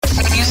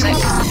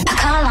music. I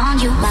call on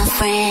you, my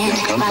friend,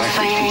 my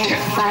friend,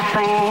 my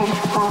friend,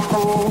 my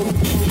friend.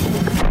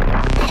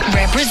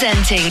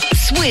 Representing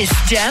Swiss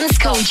dance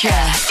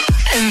culture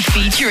and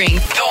featuring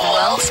the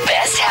world's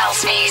best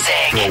house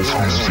music.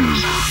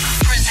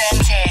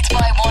 Presented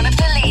by one of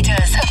the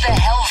leaders of the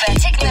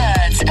Helvetic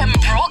Nerds and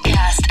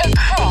broadcast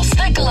across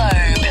the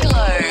globe.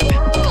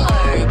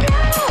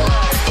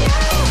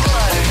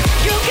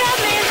 You got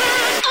me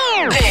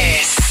high.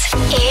 This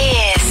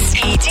is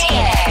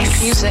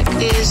EDX. Music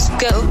is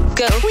go.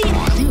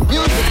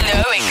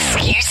 No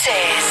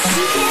excuses.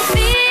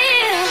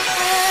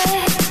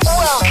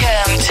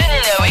 Welcome to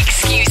No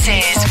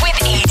Excuses with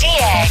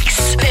EDX.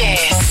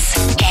 This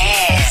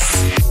is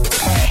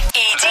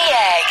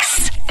EDX.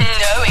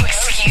 No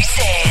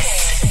Excuses.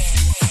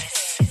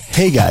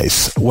 Hey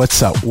guys,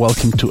 what's up?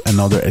 Welcome to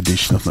another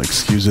edition of No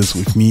Excuses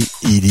with me,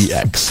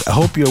 EDX. I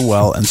hope you're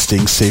well and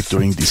staying safe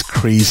during these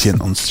crazy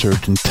and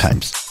uncertain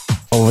times.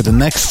 Over the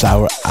next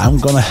hour, I'm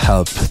gonna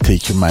help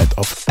take your mind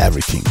off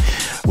everything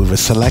with a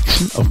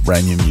selection of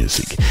brand new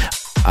music.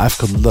 I've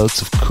got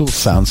loads of cool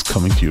sounds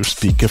coming to your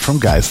speaker from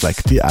guys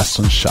like The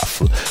Aston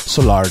Shuffle,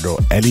 Solardo,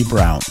 Ellie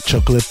Brown,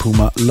 Chocolate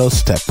Puma,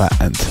 Los Teppa,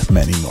 and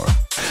many more.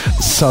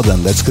 So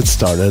then, let's get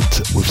started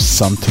with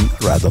something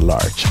rather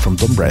large from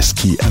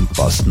Dombresky and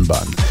Boston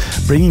Bun,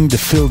 bringing the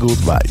feel-good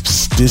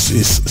vibes. This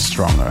is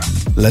Stronger.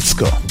 Let's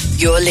go.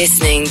 You're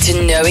listening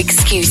to No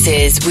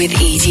Excuses with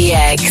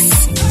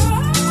EDX.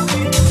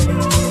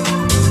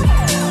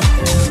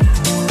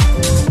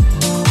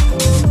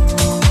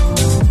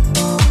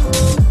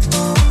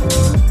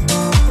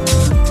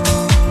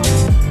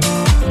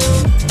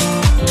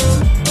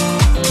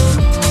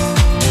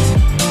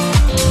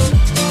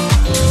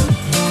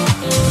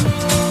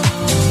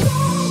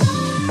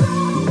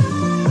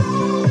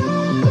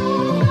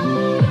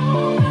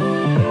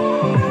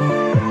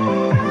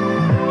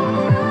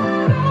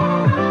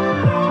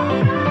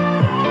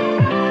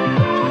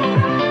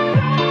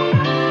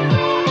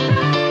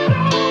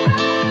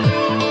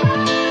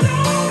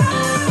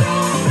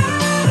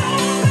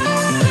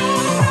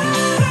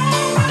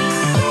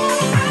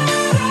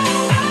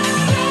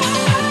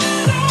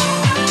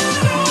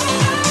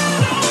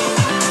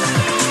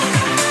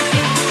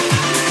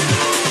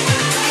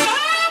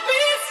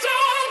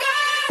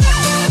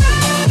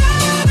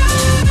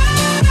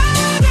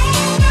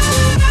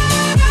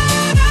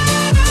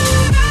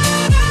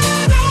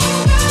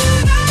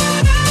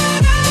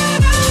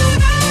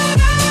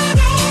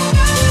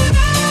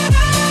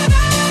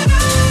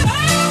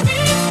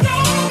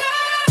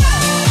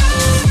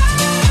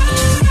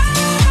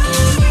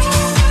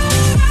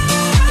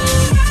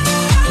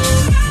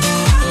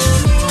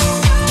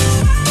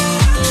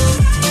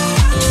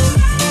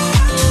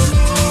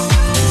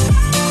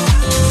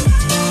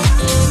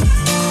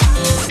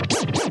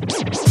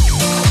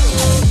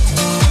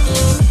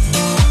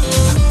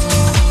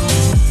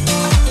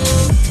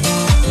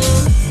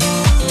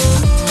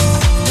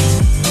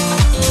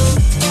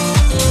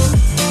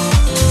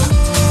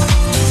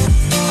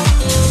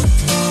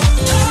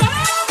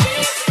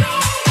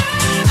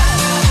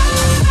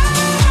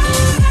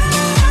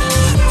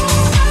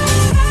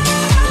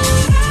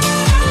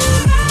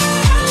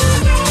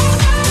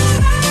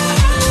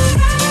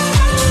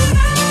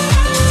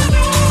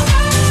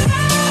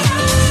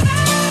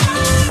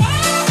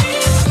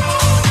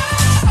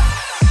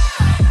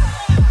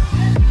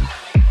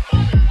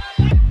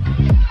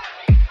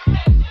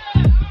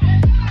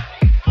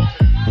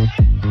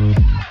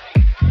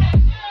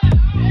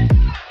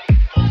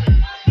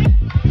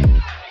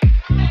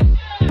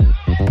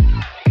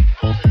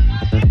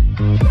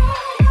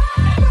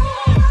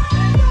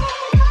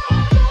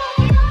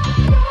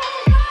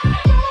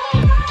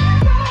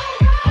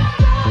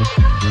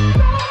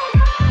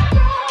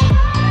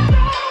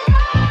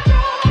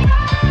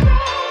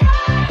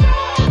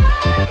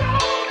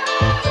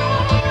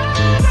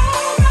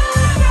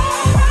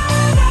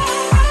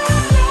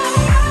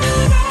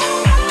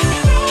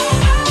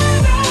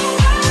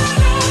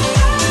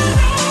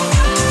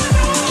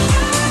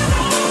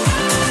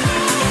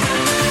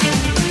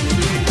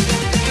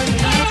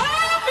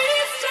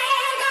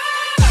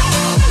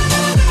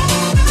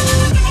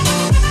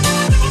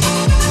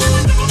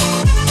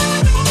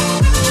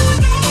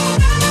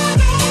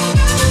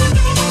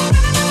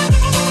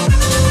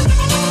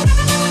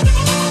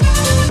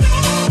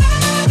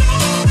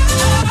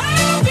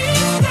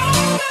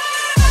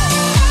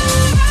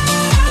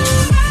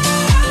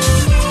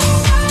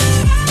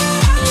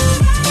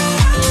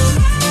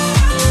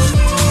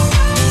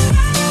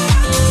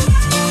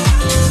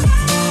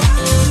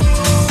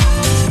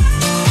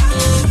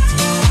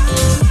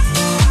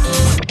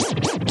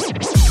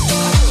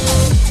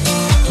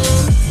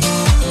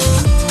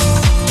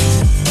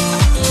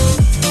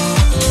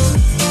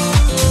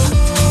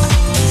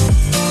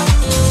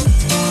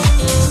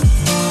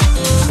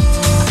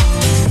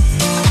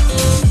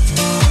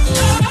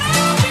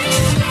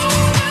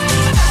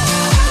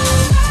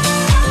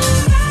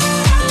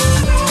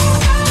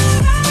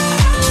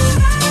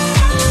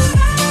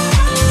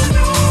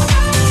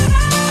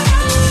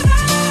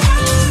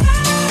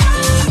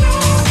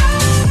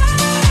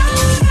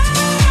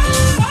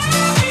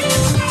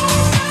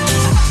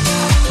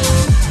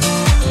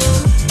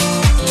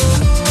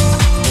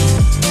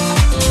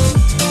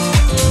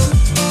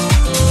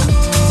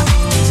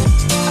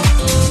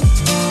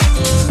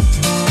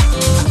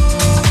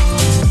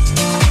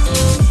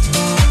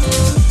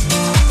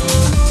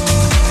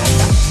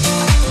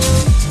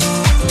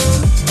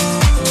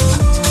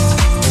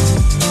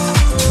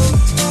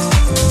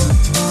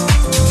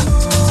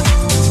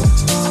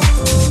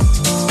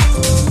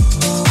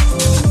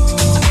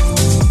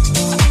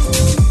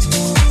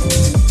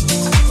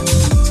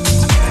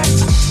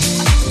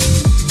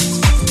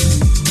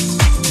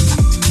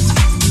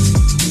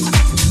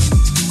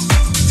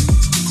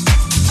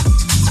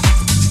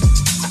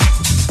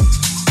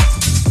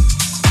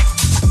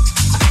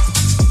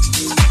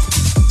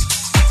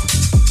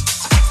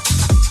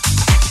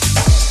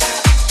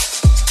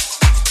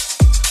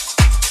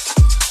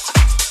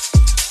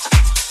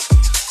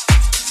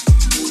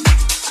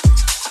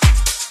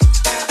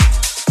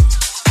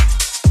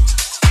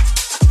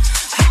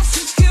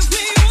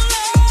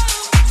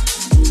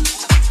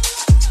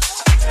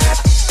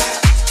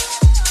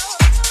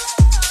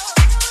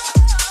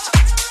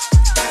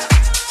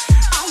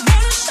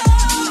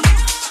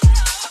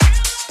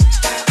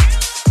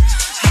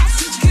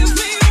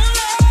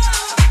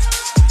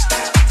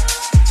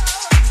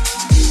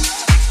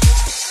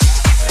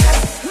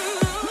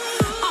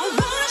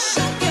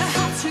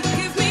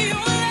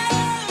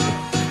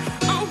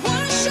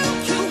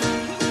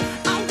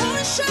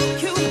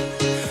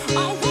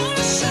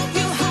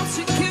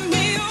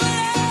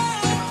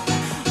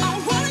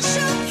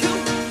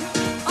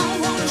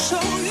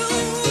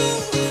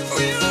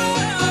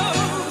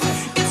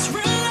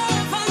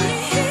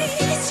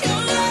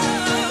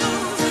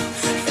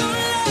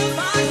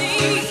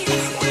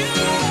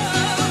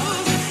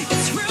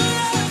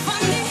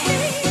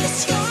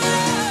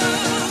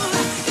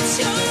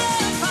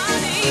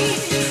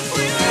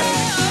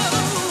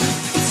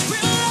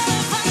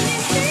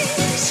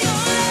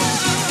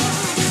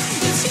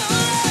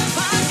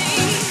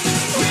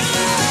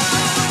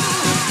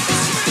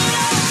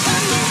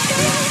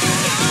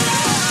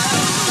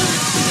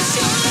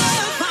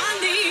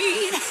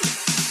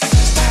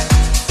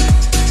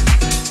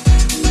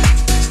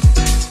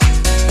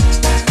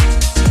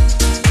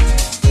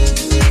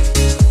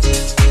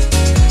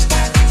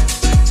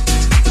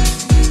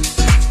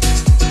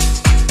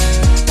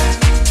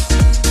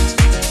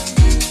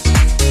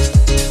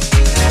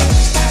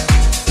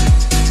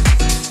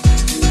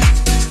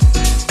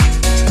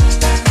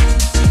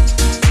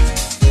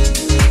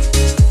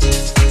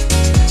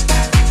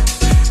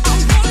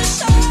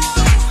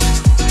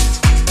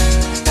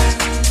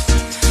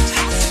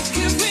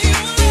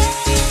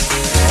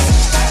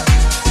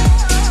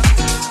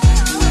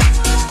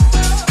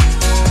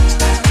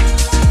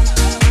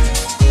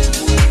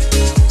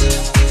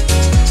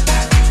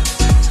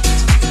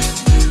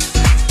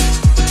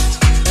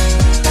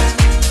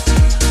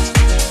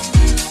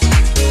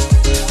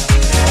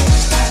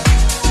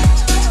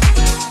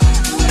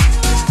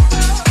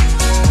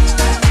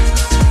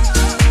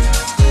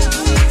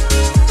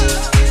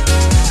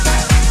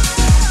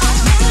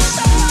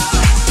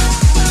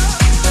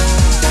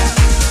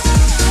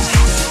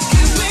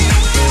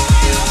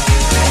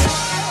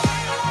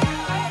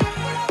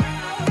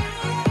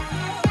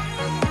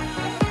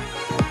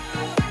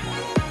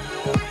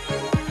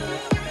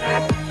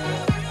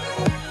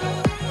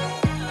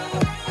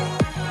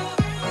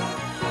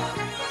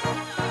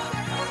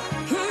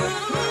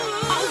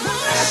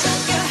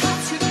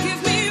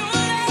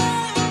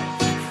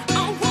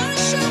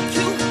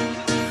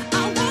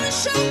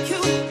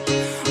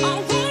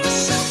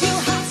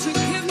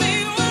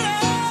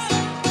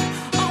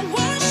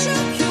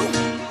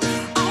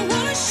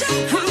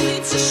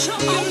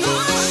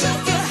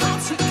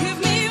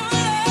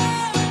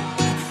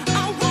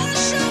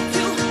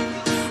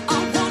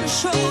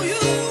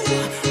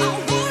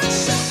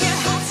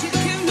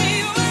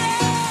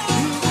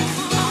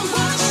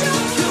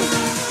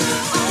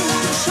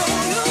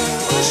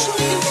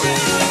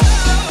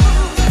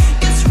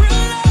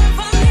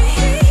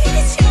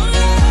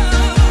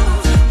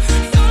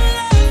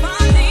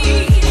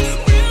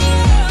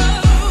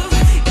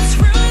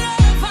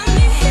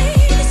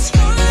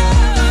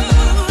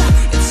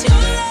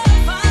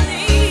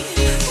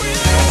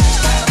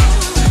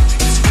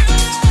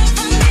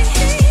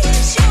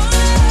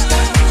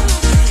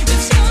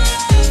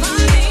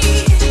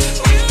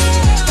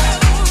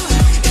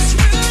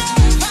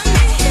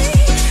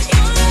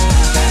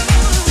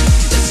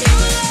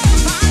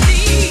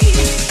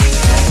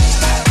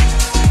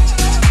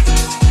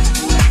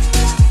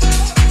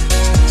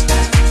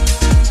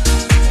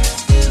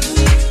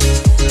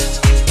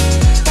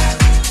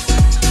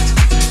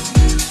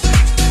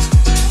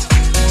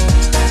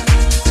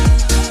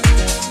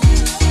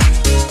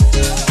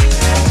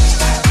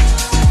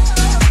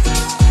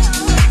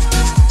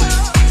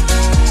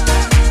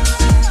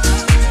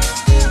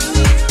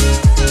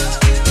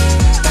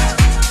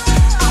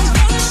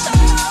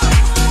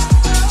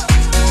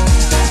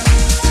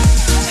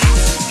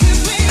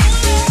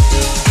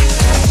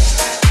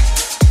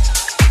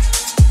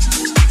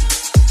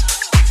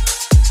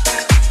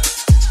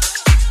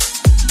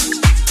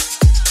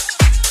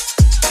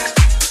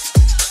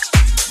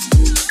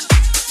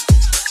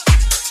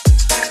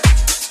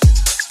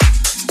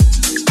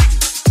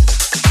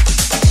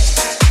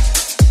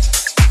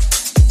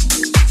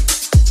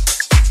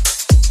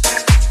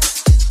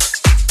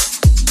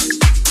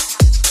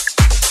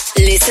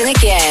 Listen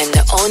again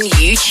on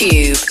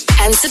YouTube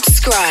and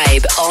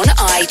subscribe on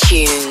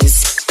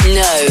iTunes.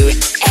 No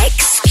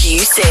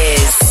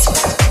excuses.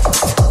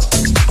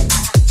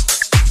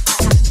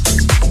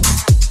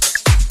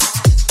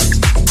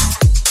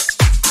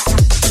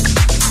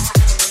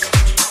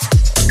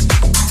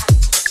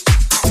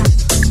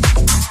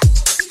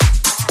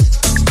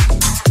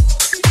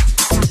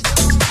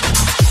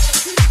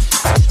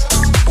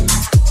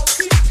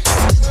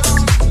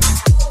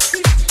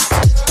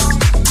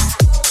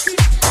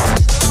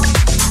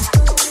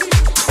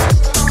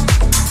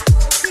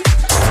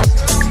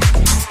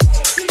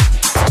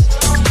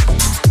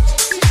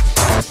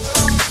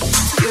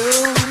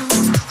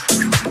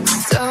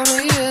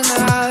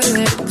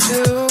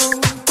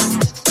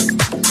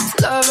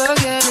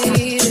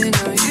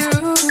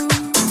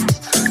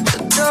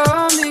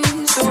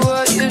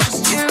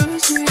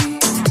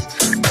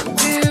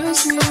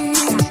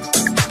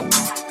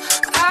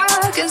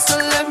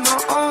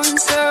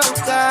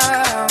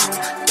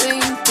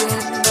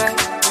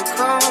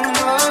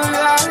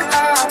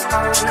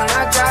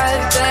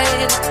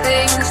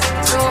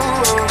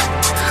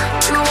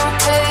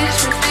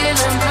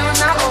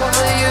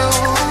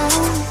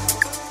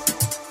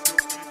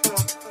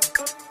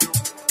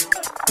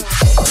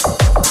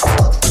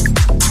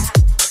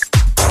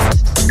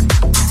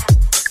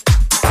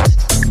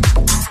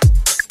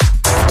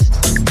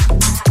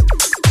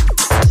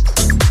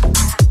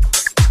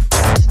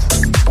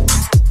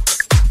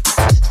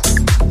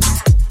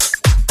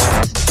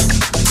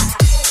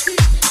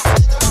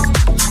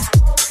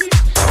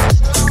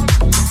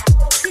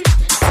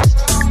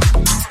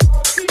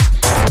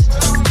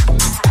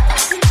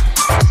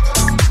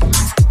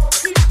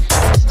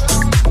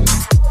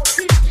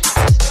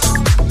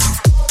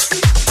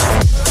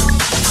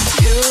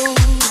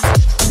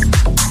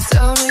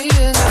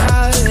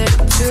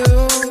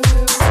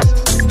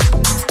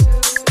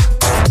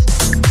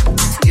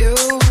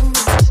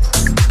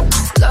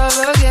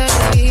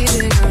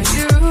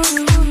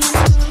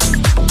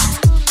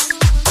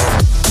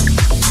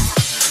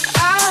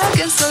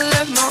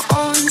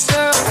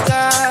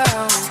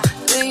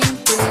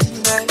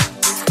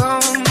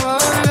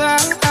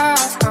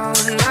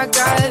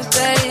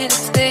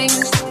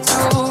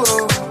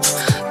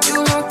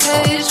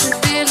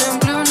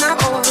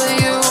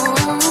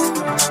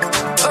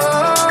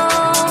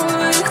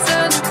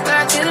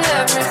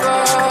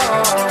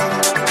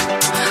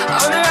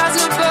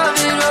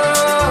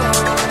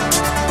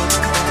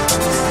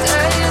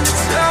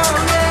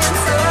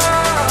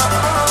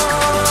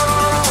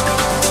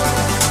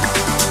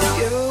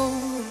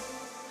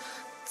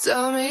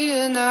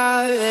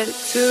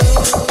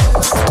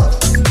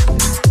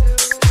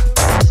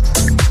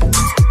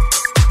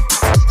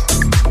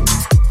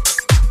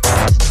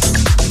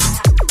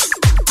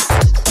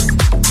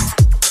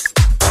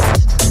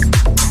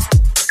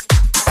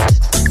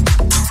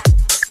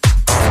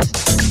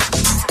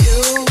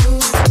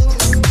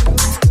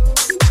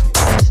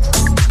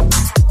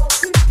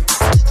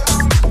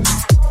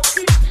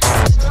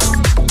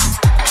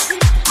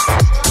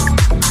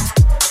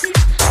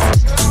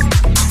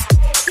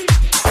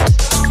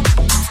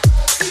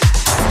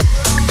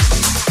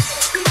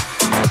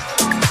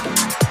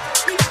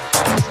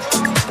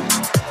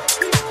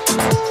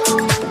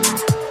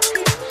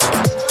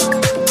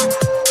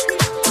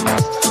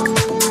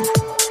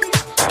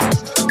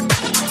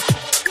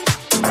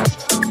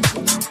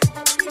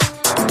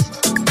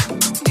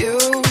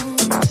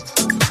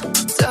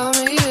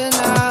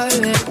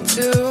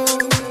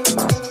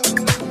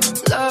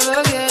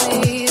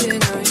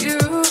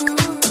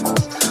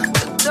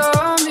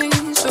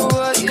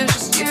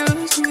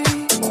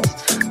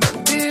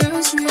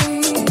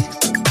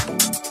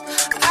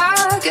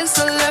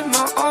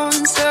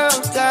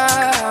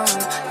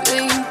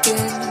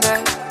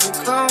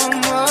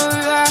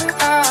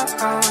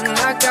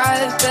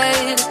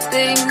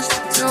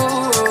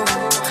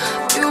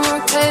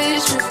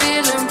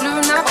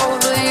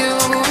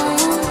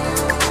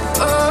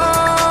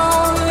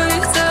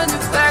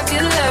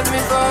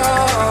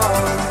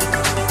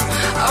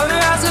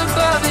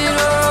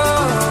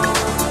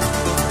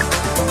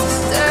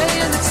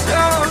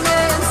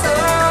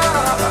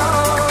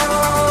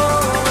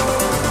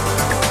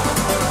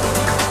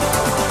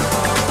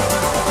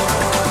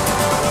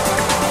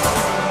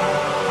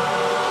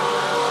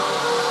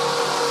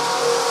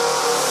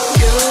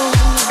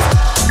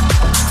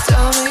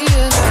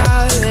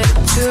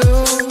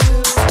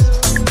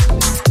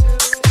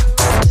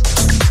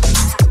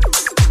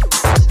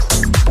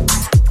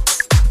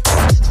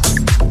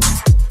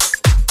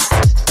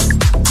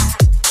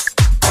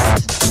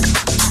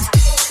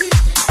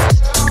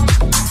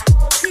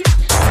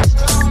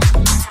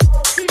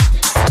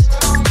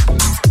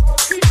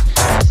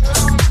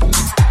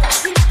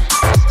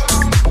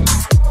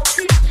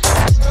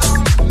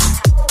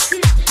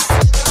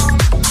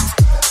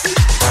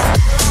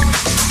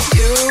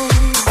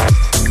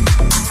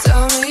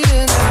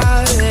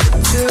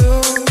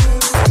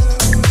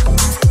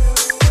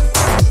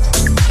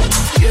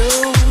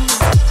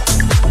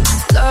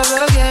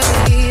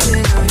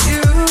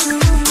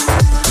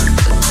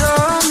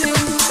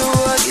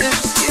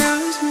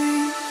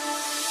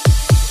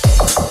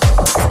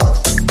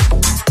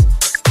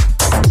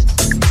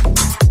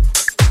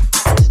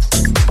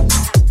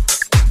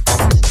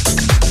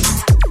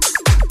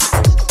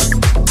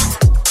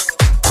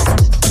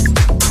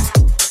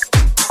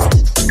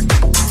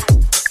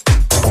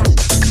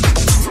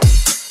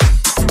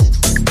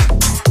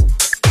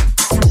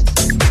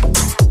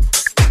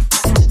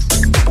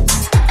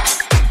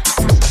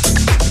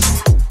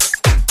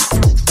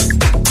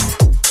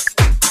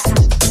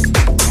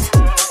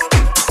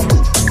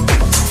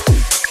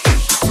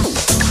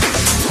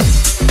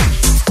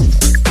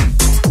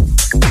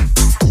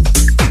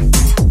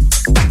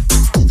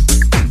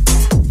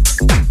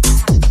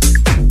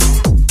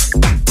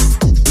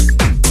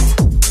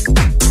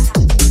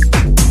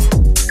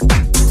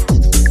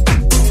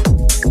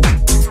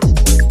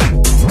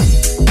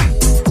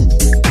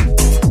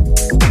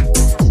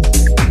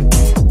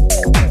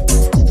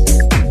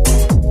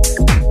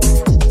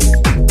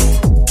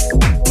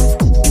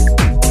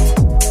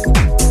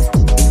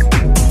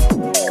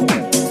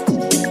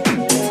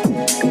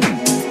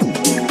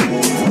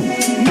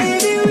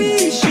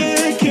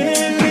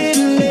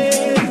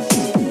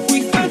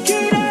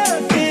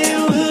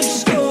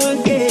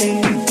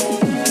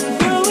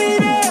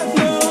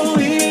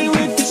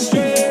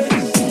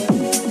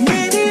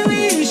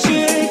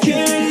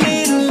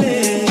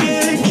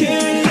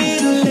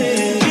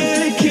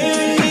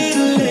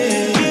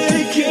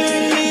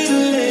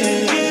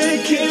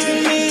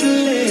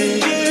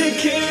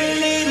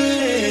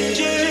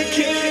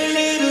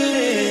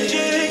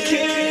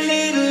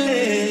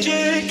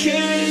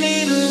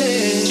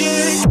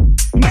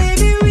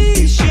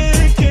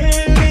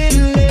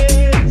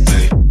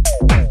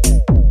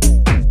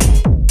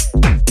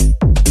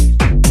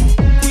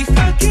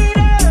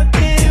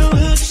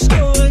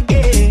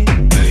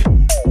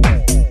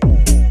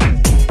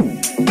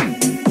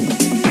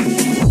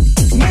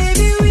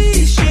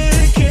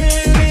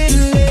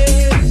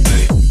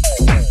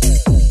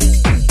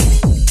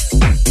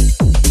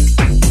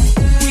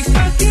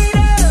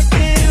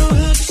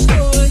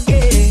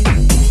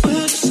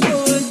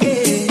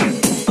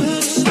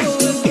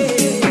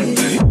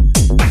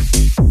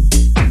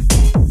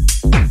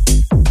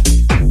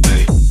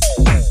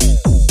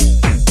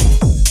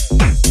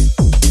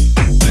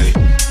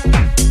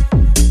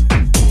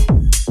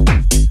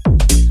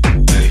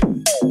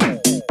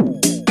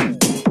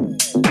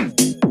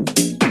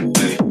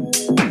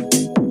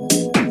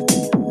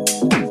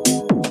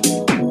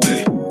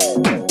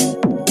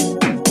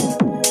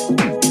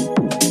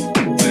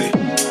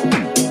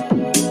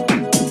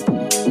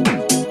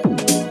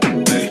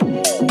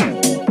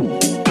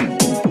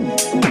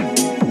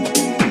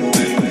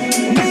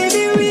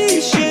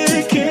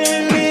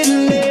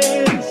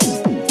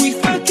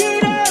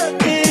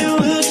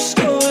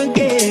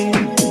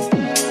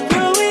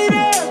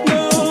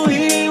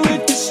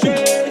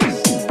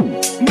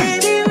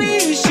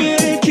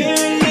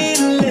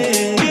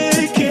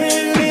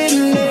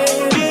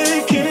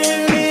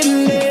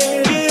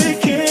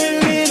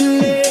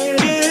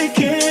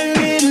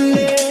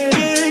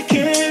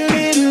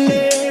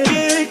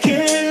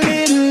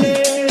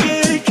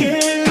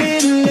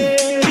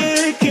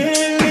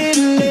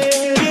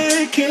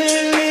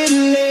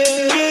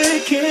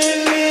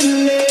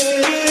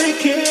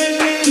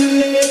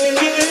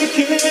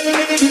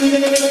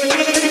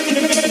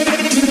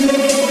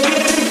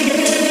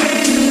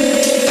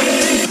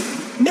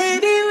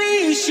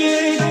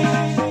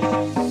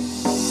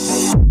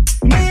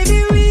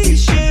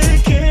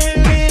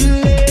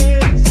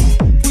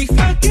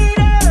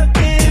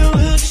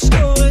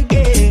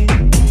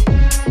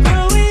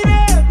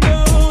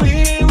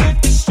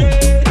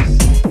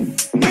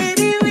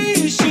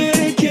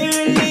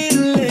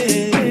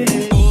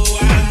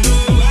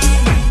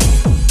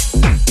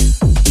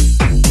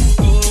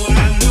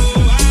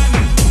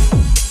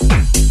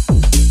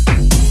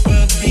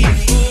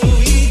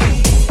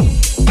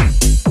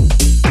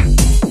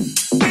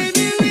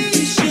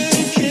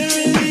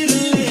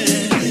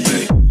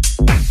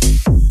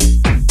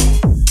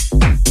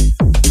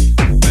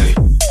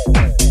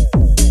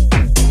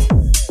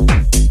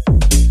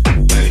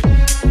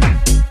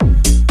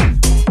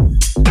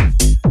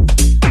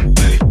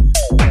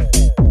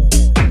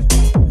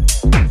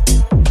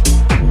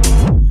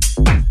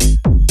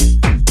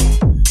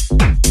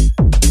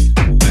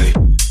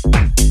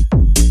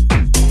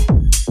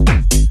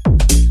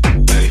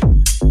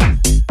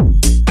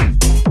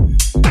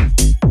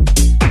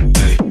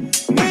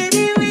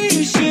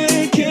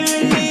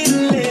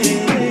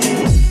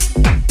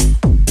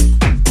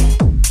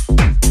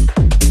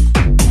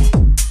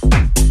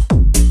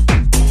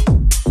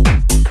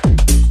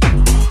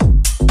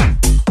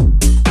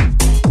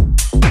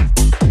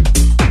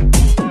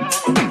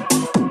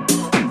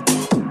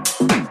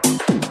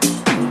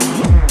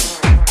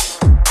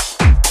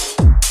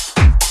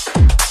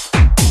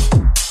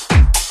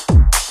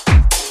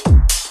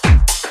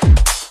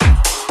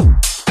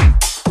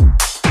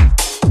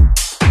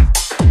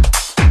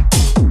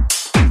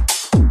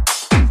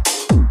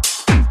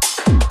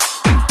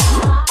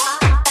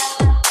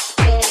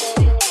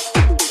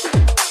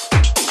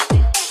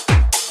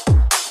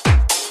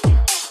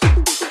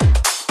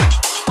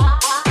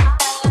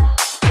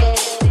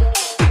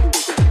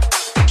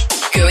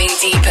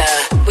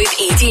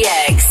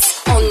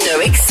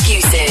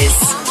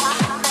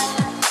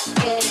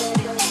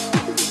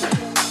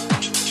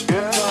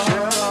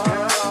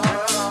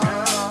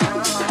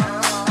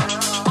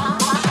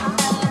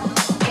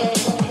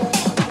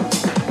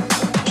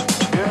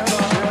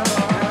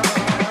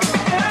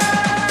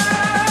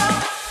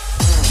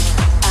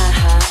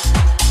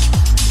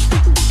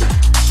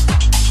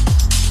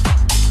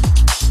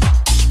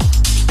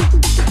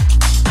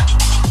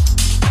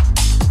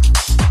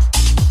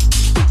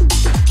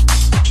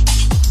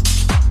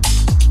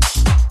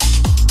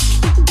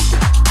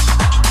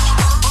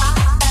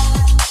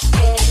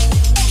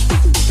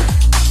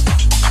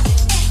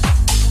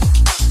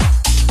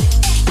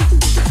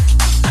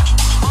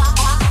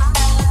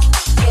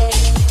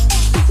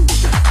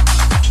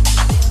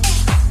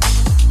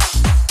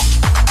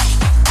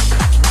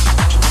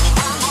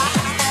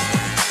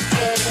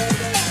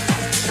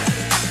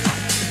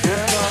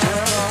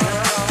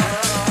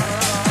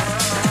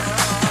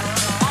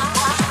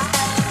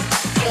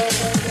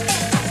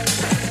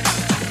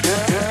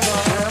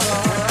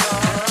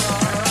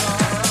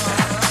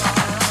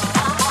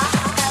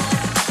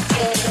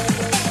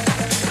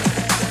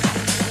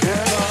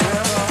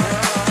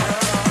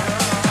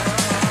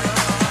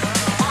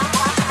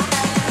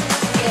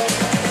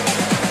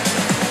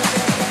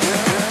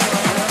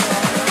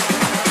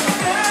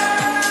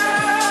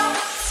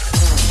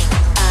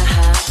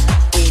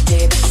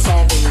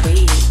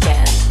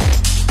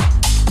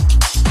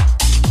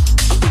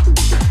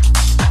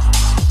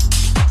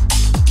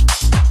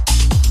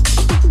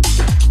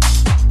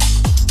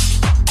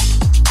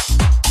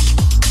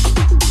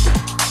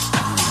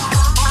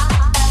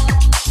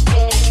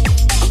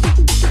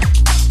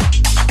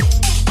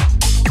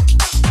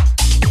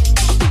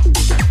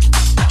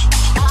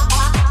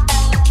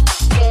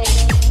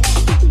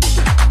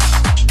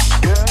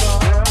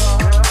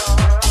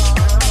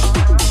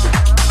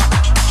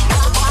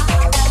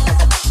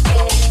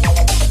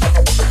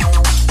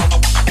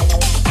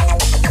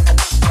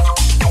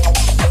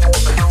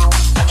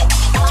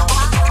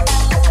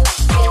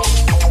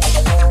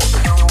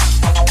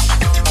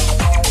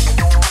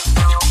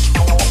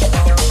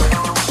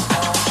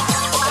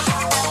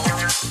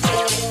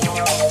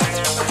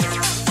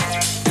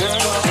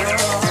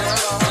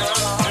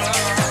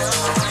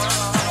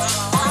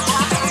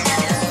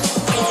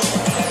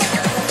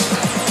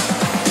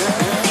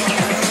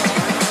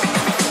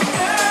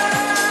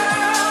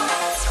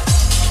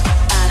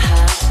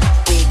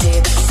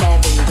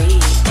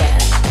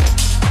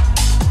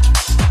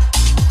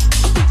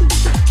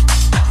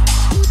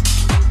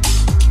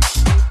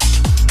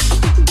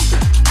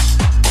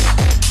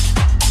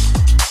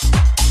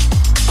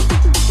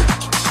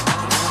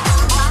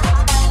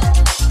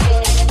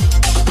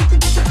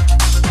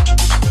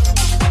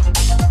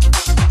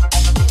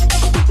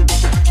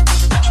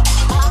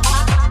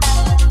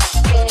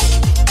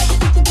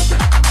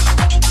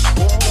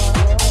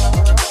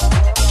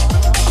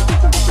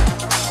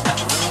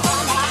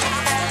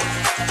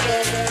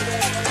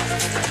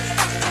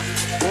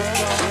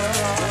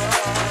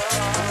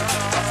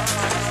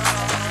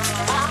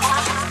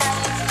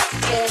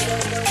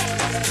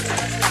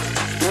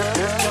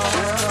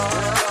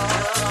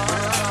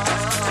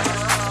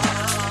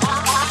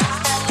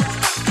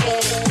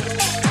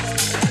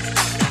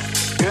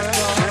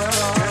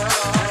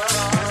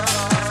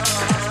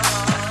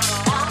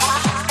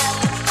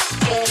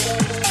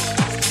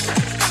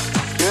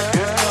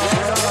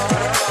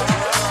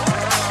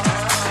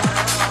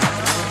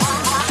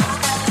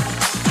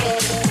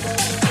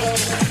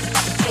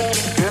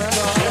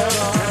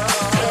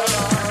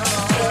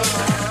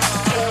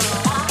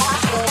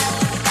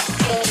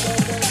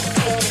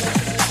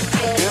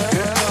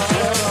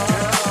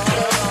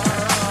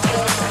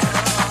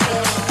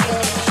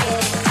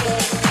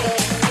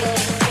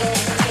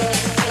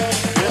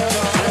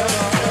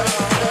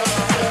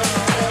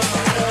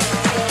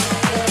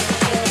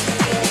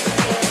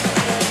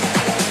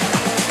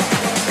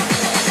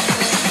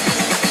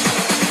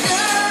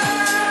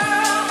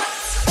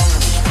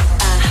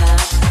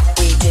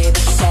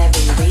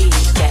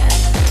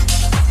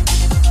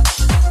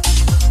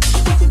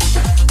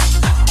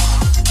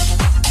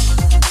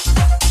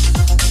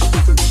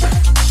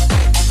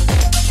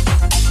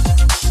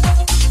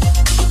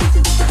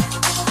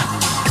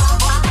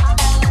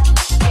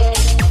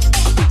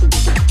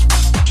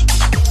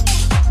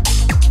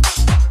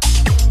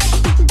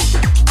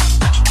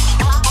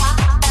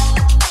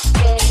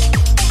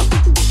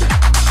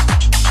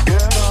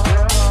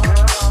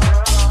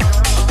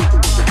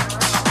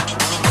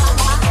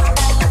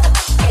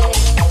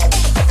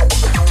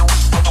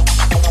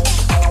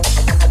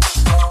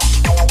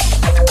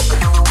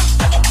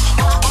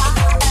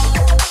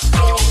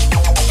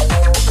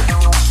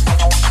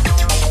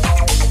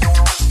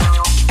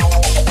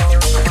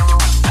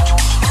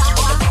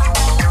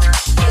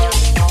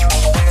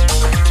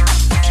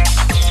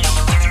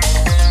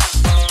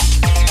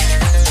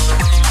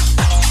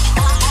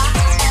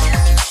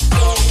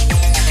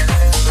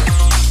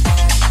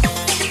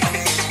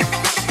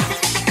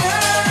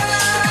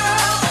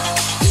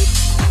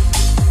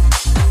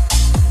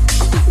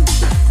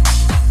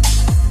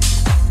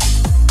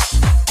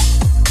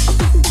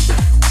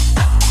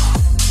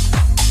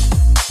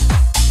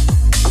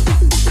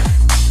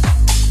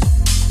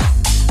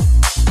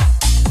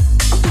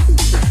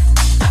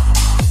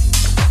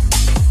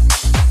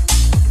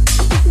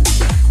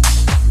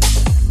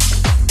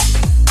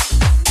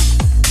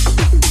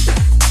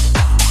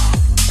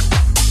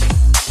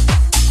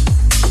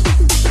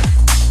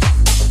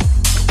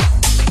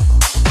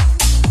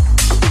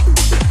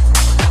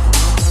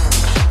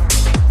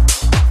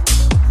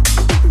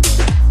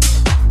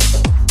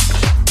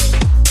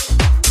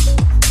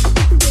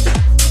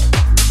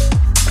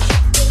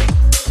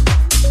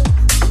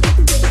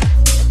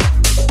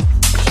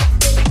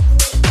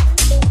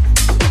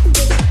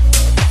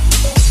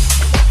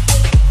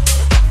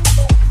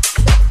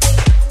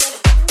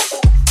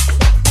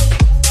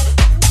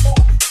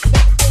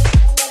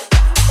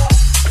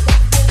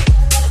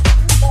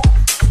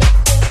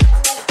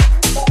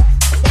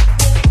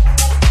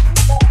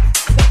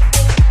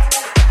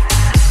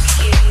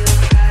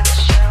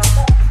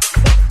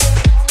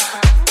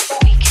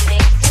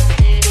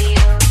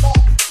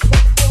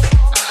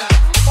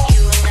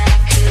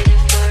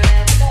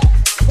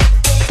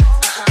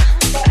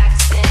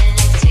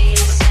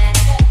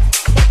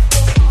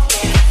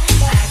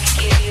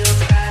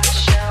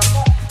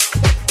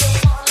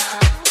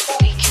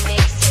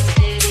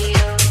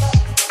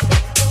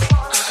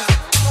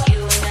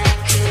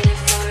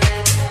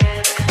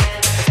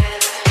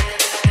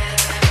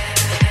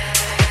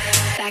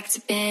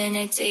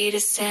 data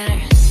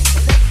centers.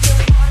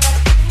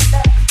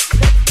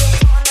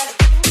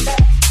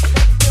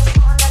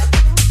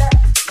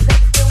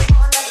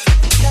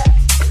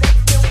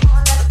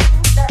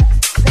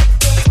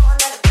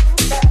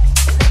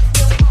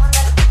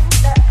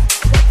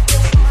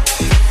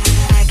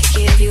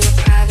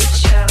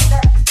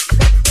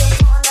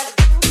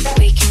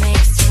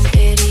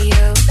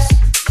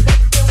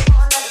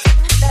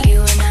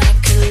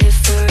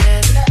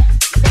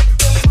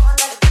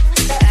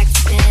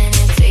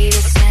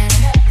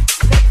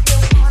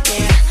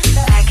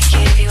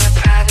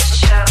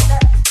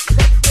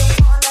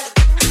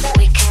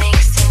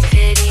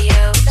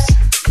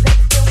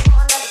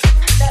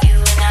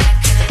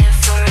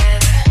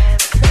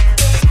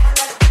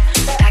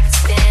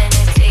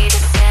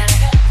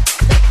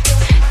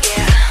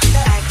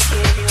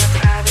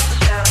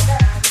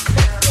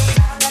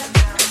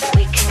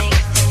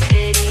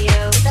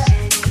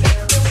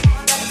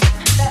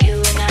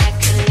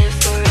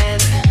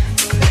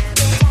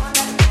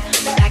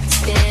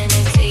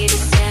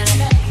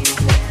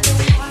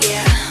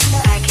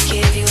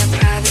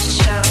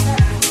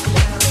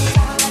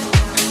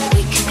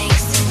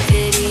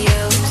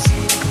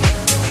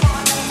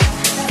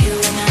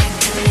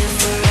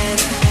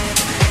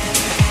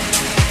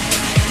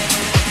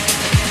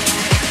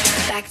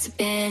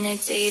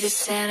 data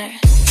center.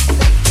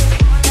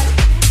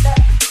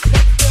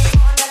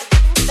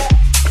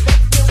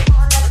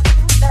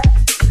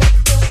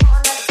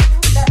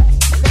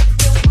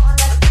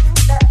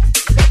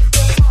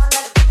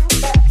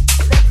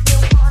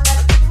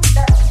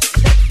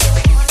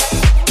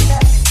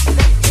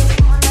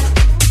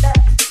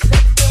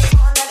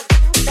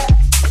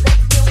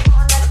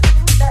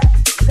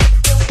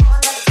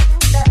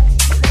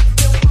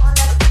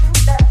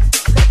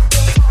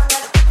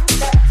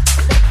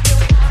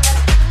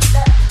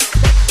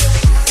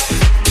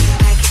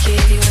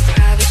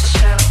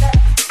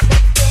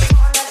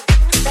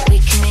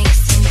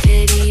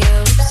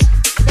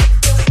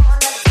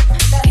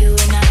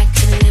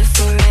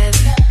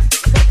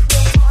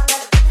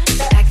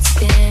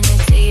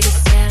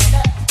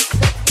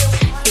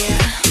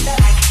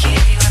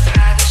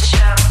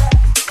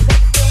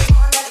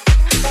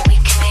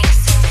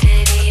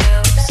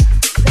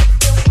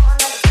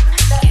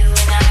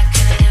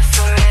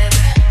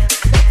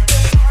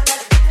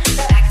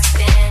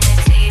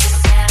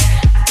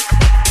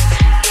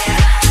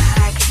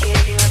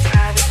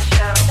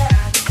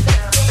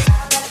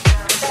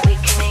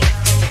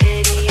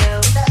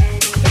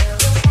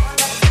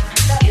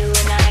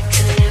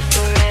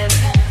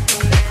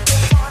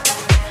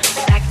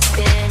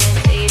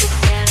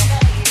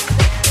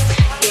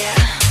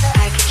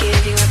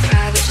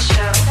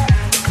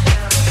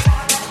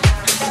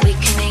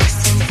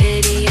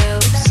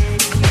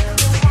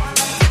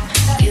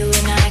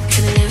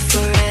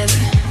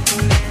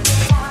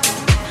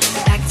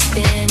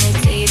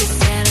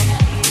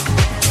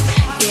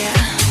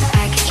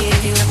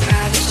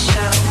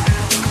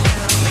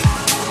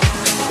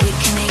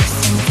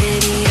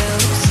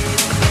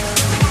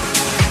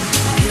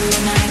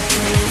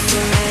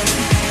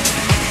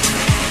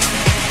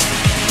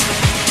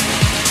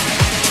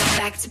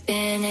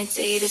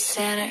 Data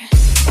center.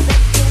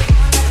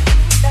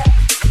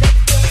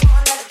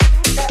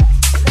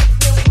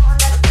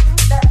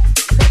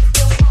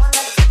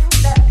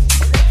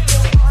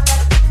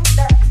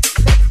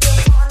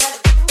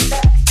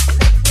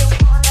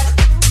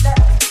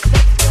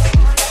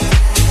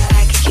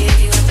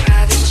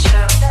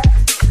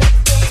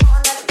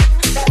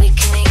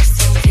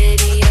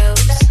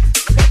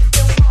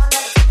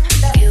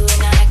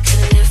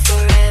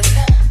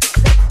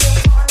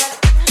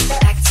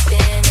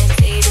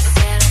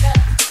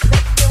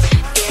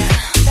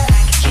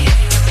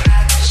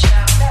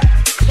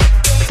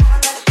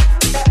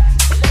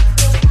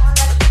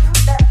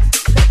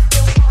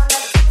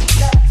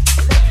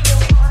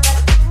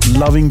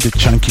 Loving the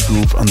chunky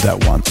groove on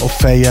that one.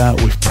 Opheya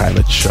with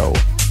Private Show.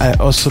 I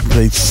also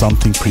played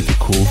something pretty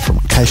cool from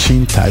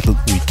Kashin titled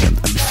Weekend,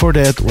 and before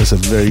that was a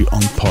very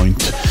on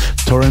point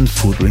Torrent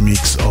Food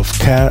remix of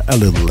Care a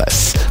Little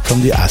Less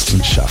from the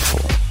Aston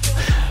Shuffle.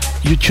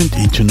 You tuned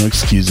into No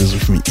Excuses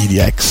with me,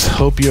 EDX.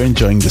 Hope you're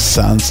enjoying the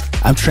sounds.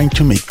 I'm trying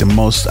to make the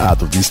most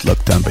out of this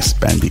lockdown by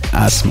spending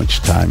as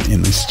much time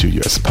in the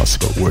studio as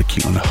possible,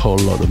 working on a whole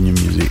lot of new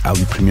music. I'll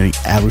be premiering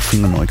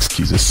everything on No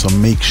Excuses, so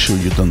make sure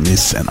you don't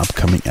miss an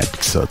upcoming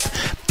episode.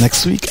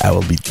 Next week, I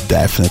will be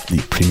definitely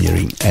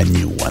premiering a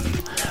new one.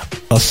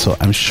 Also,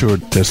 I'm sure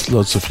there's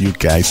lots of you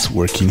guys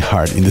working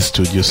hard in the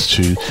studios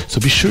too,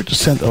 so be sure to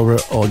send over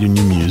all your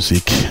new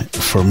music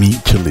for me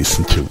to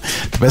listen to.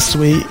 The best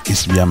way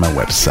is via my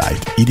website,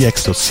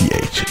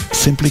 edx.ch.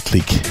 Simply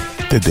click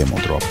the demo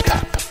drop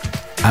tab.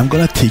 I'm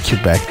gonna take you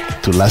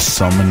back to last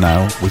summer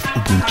now with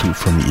Ubuntu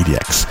from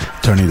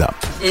EDX. Turn it up.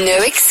 No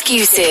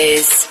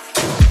excuses.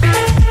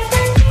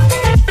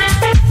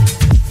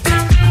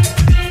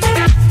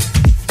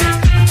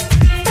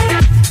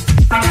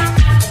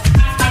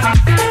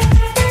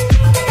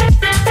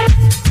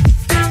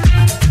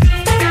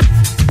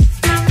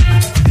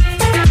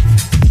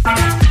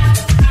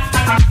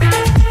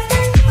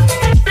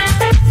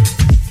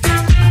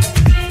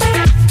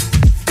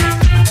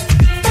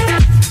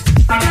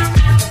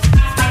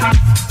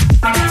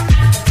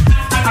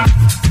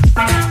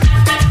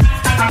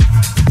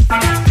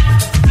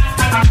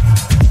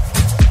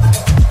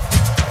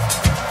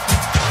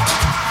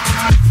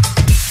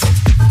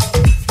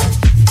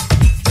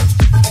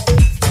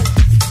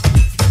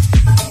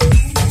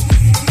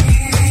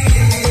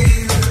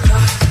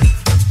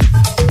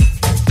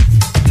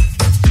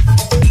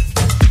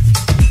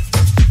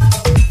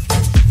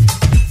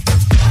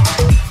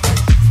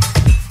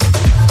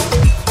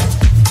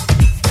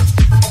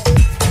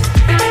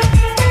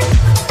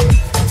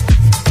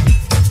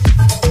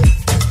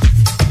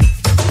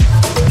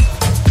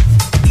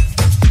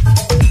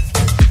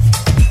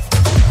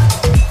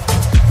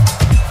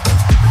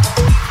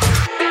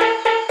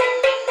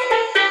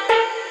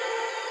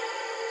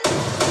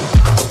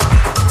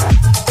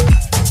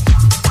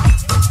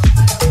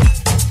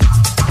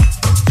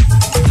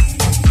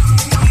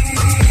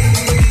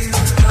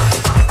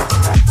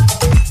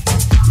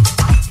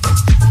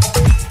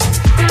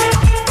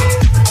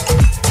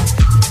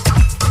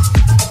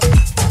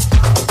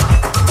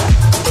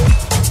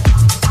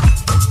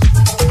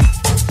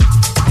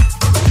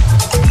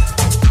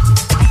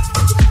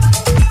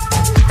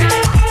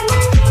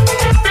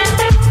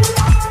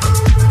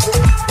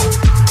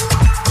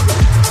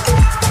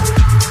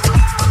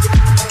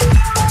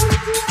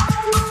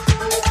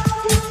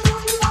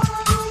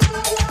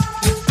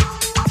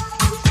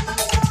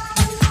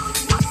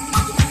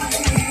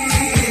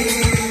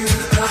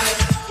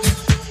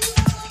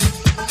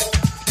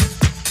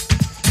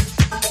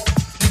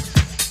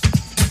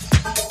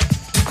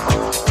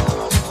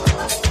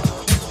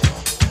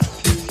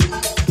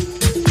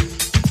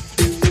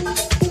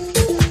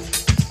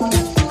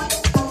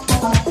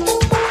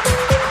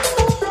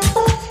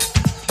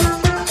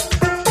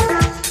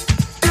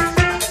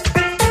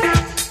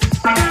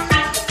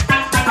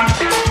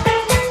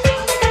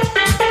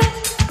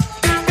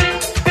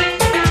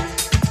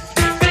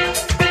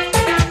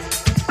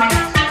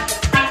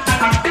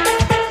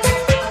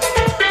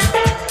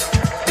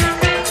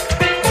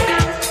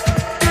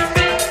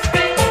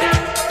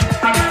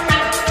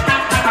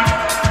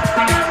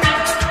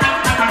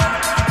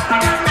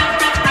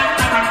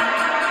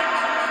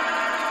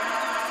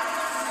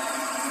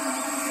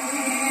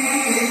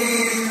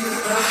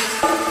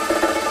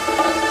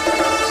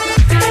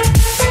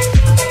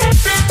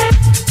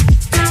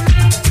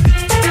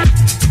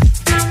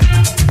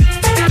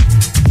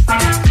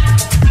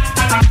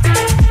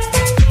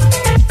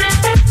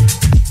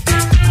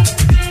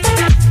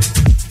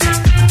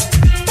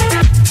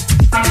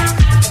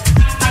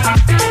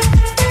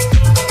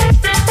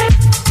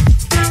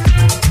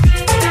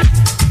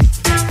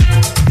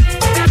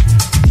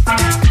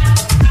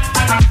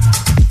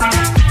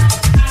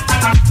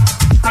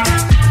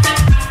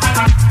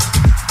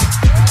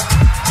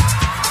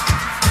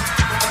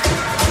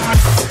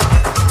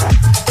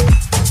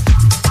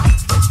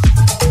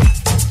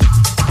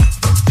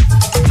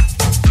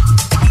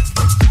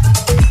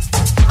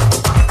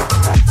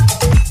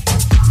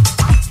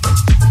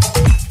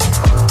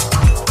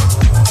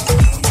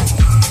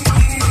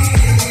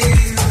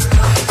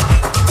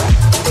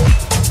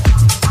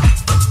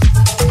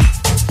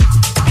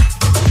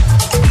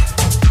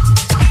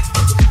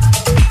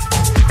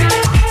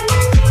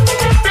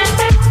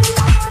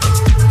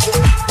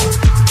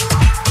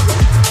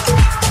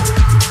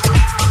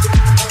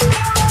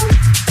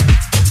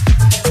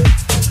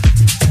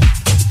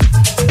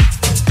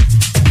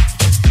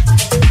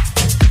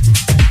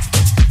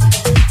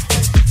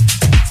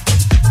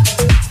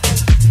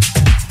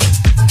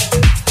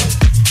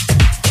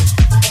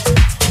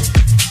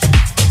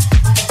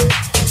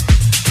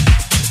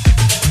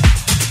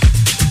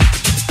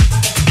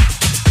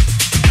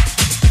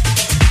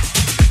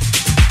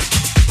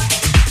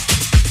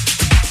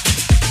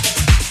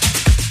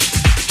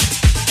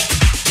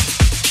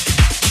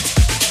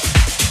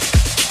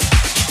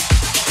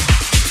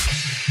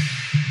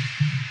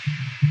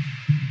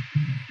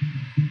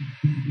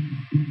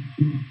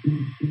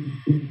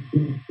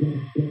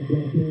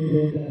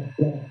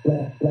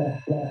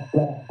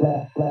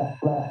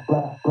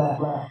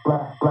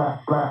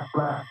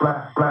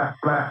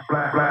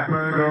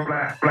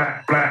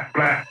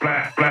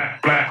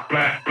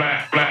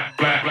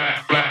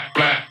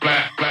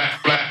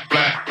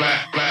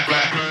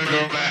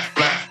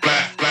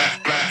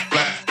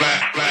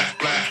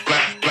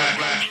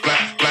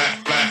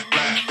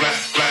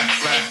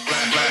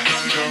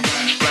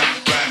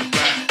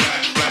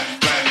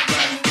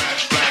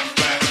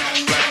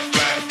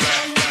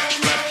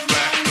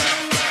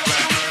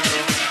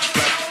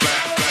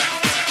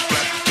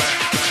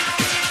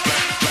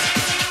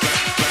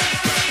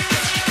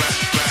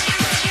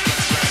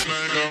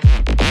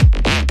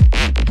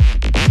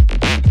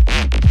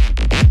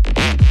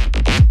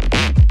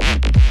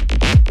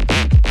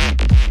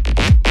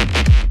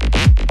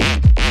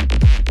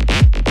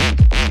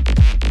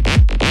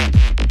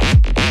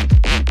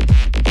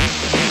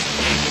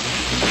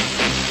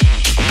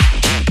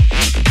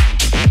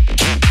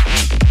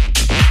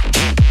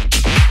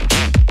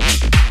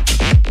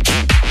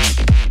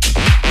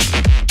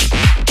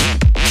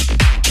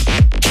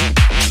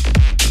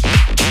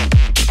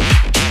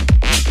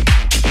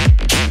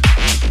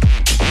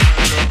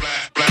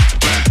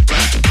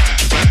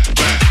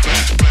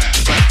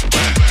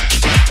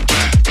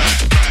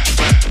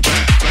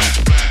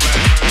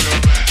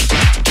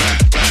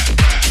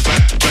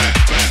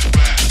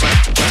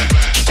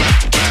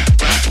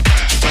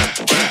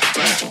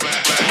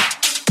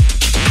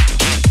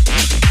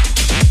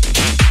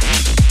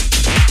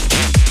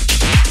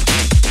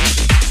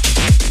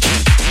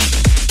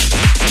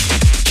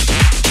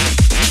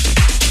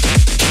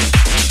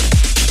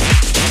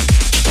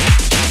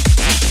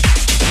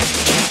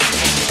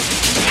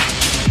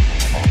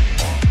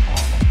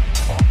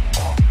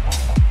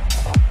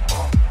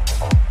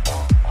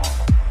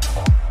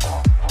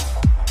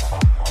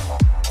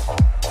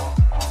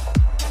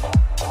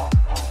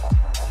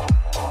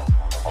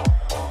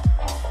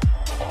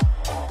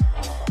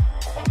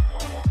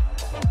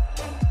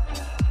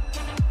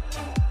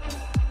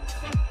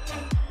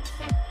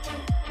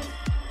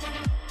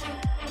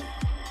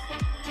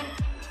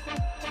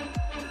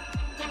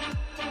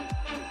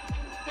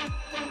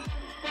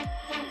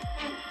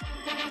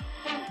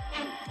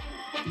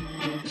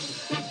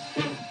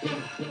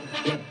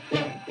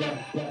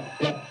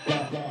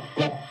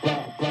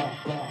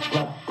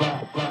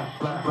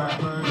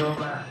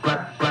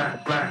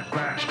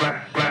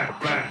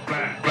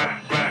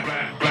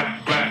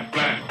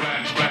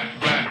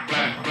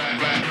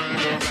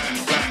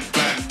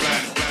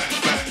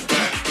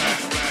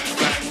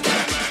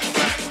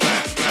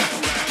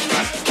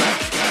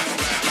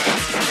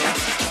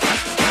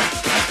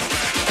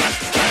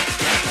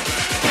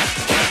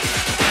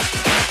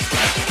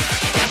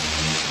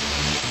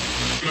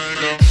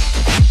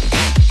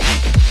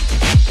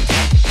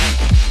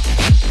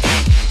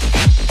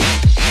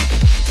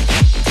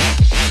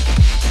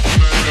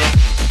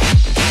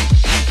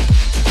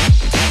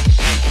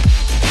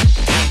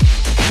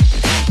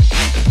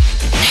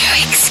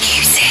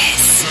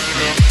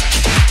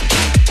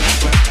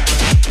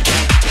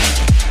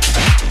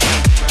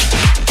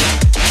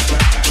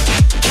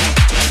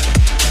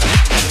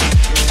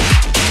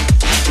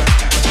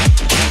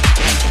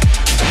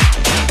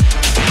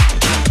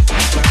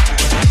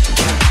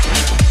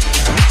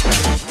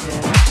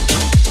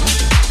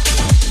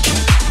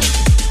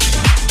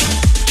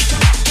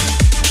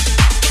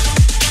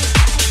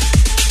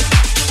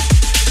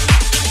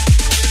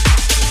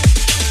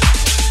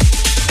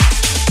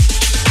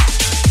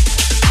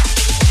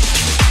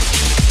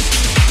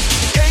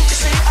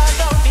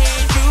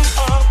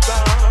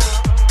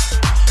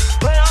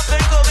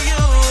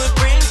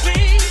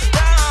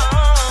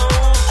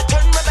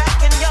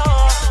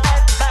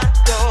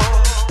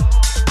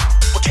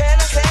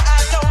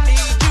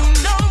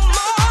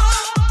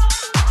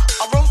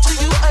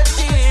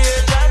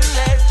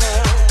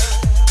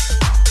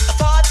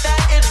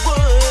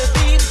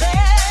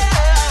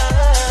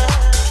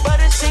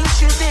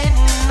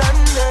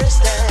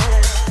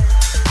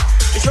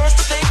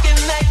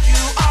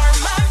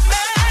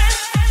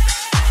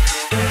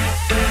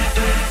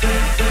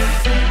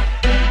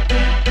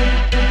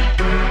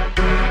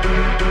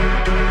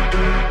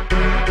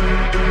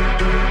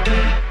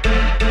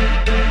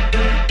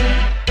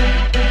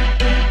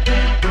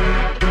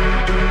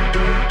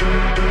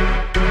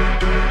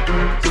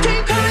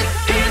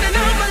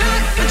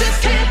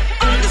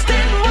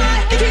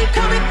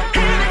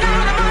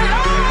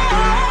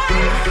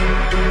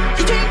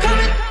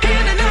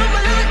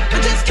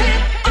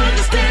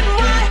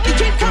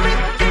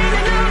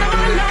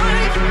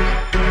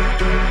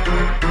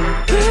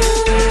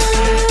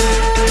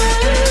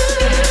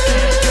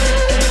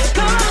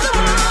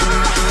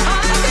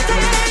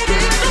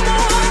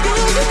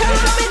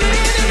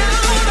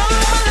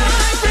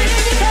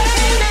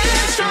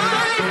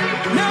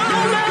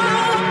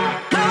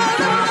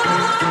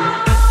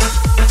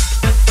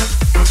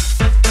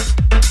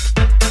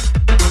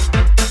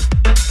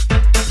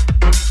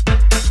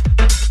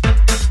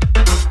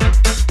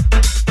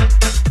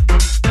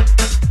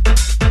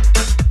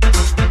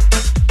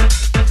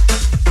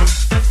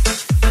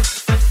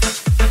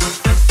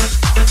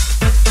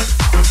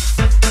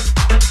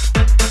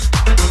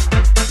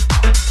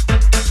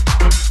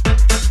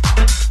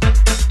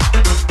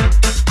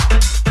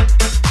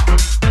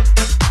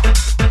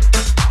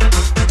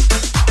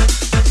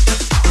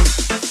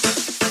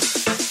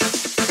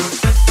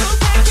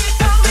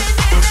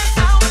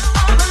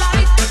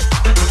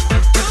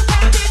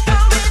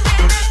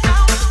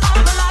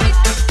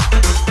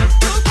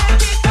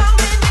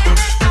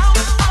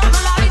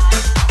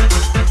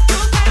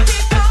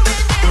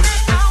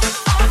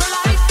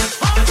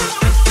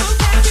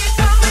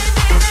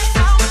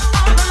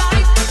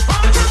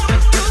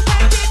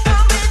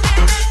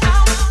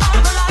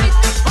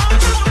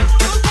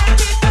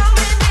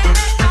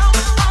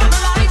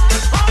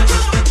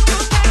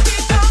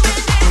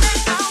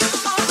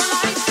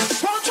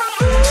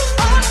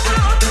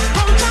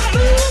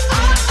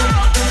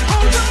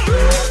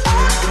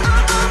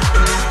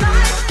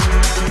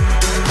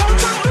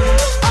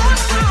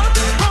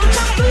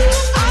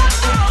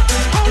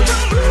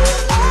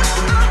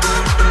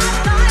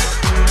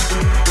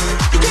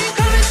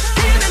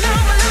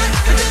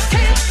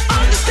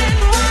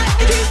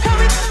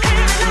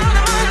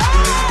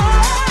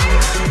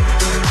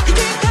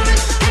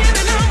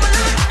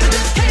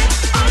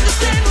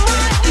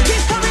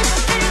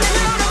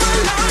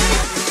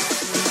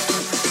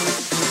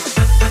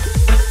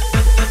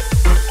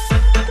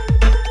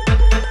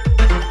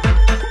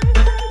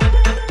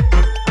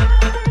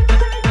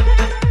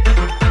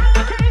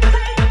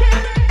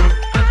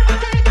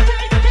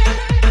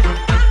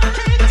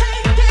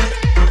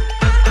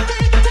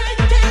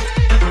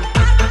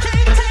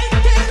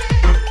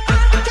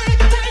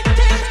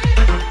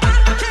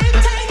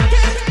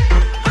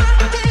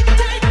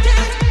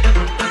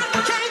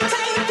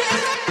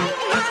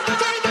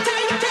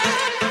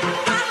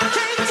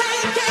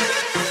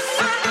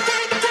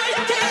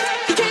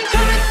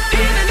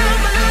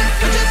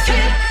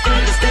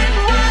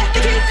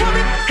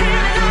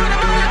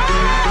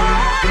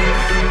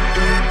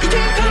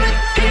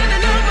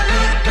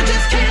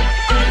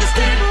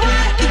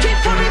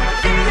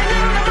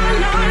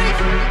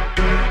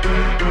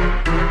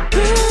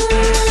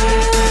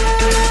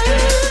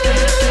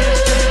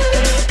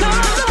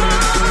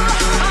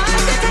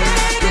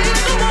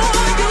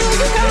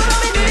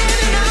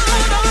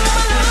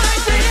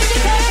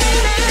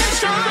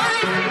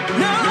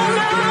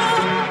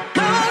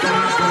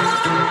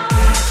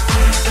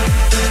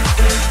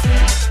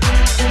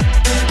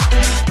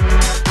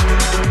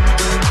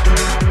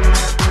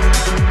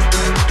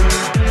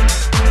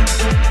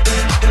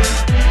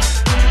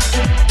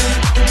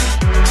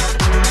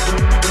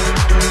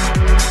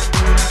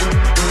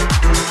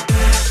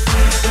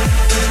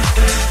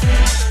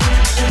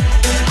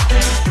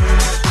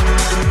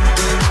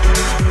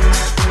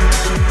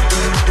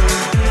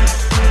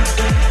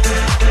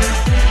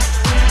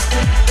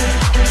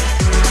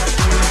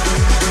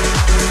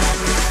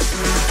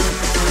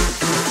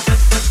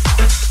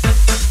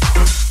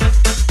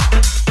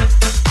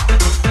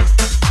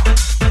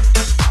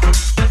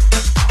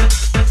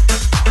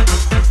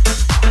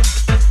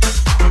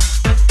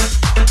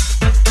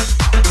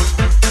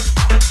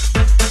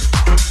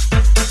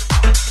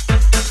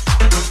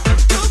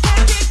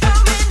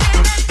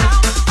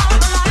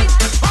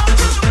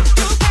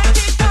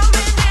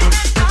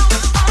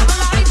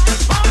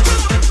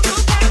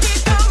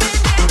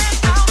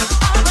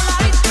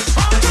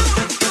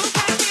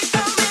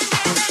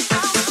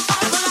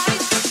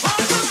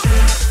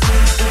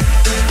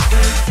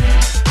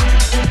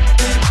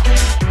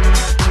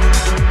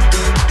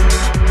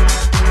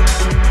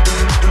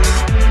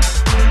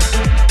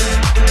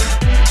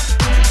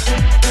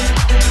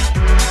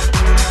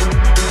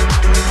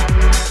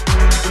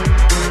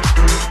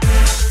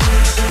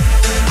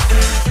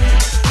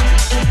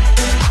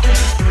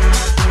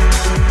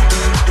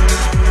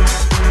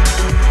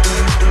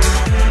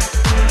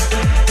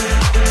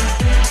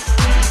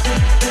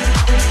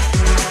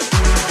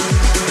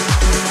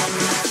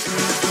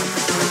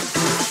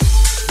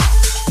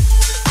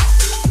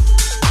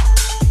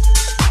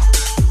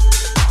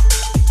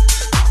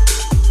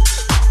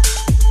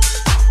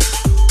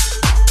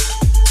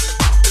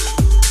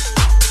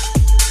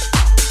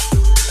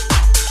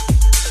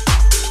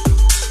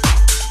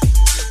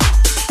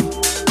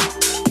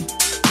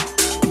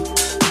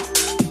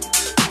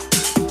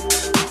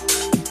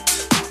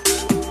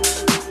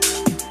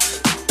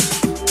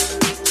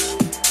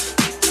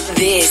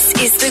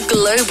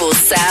 global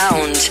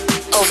sound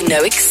of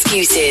No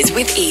Excuses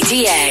with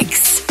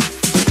EDX.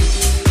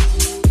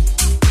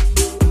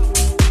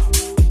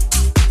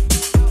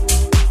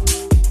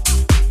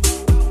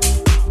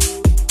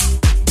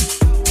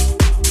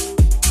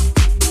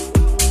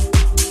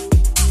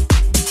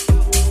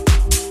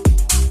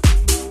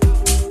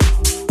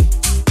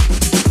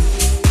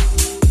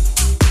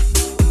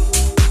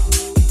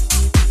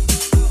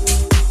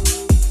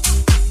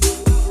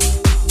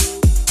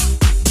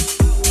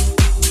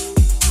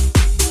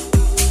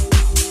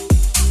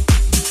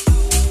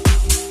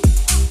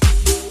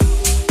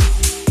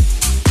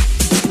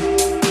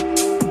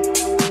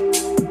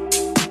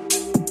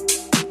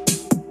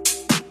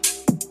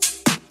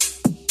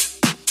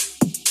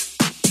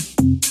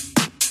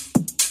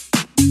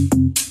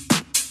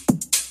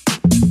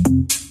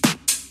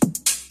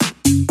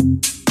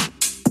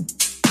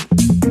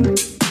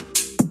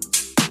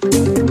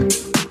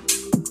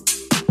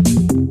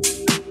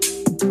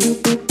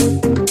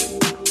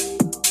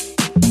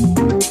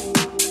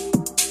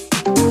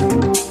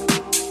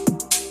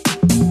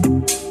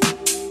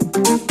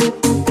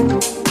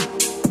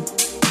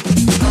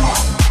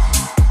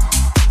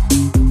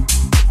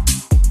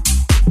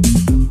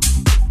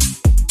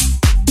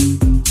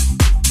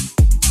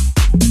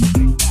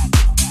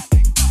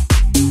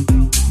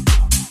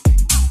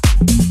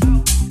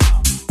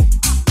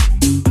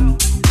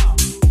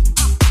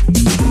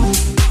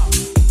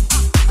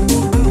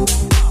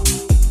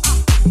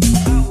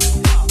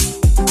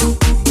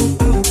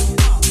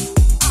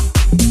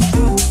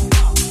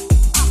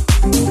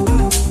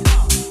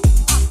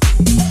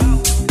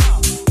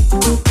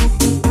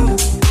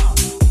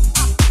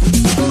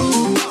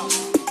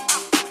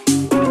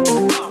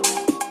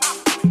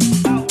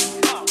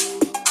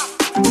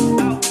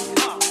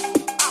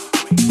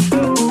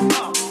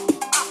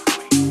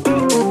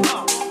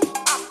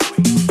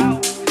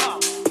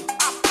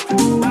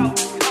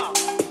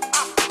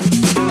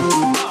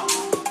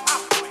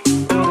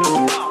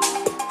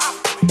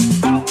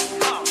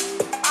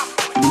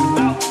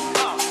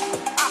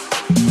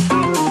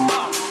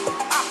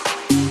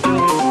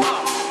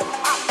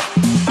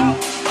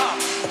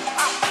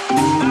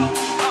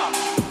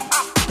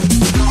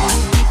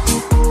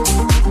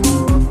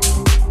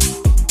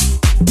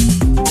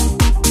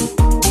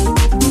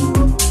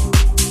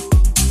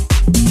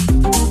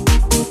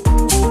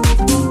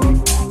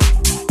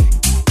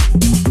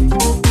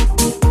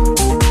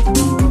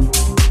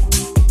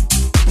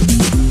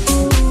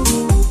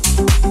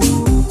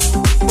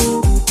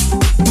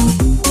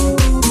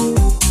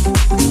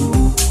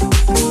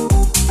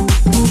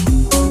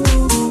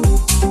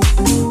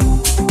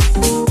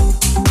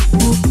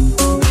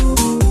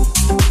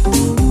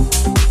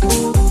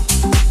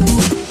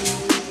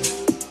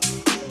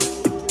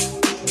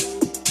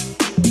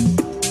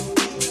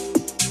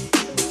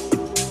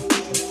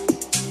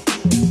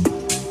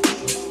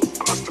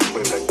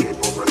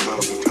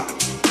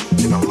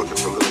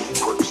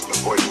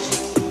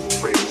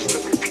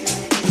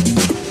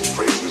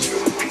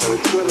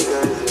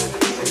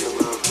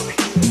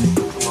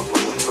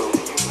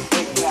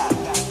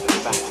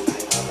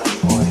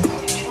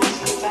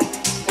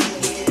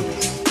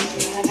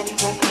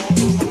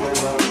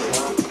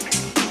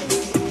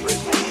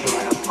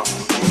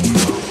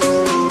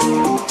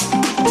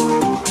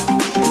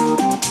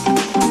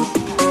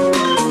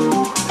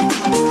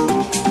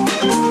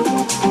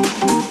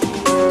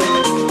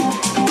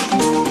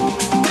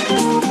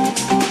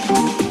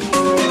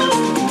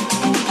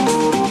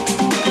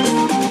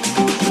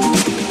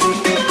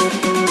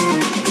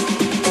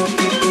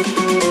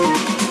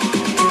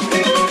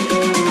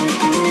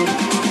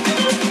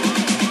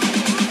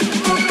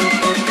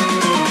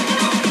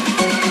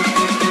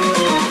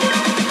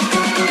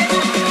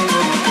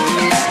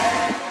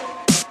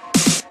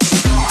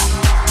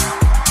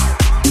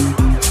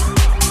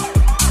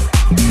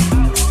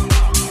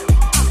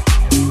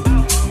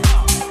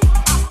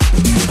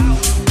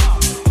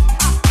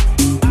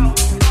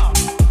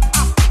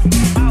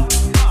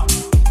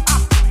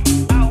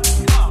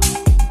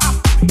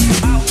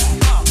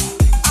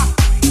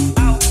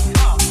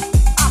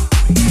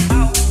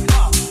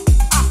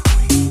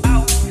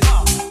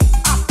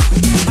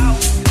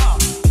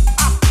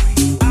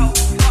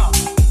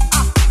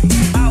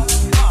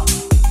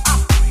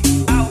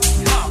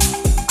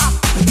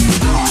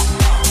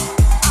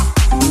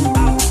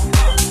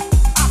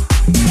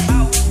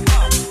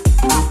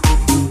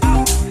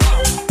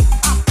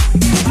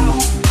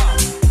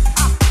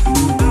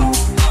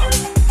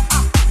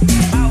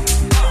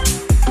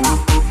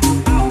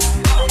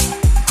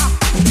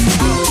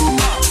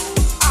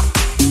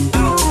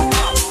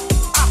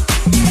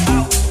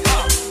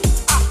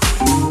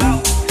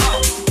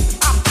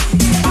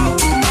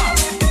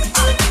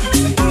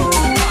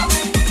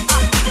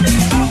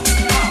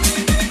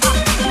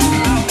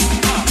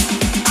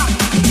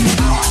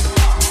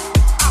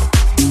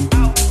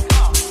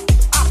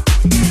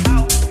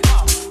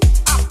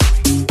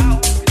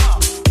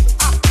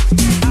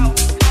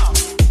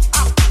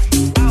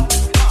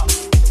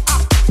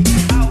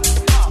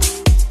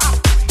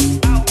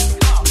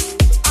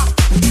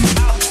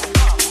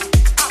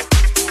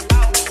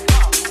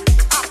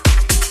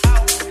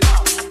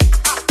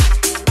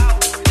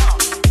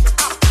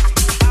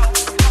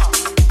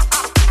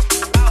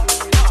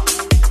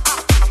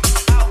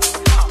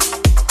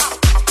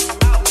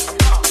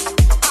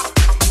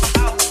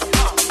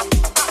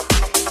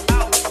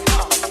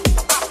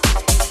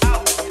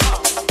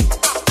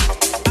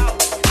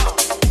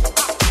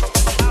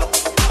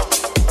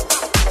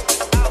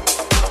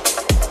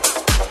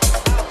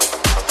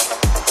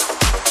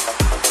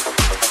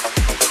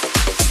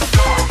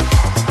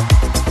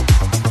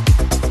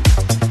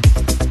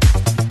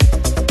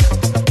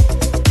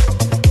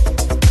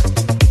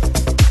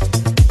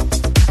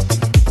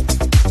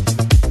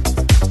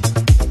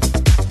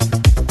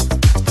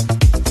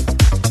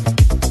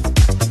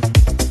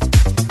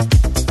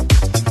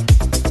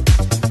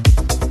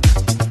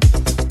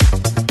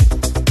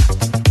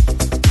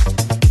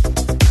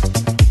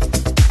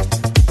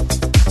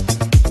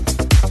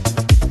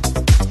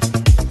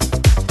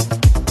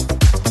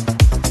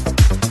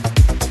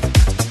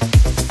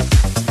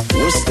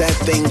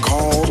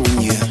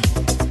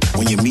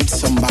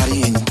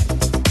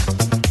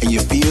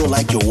 feel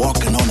like you're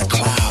walking on a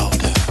cloud.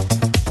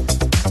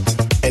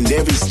 And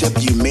every step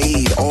you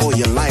made all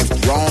your life,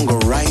 wrong or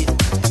right,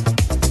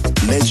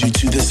 led you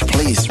to this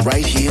place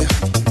right here,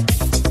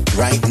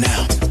 right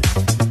now.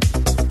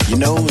 You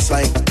know, it's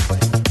like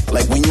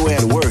when you were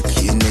at work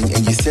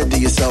and you said to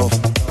yourself,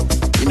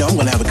 you know, I'm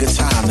gonna have a good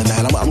time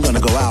tonight. I'm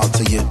gonna go out.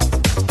 So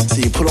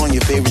you put on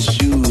your favorite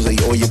shoes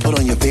or you put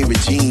on your favorite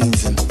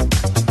jeans and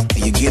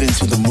you get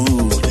into the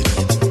mood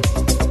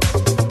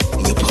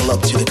and you pull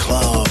up to the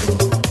club.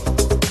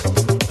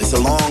 And it's a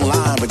long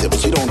line, but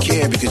you don't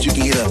care because you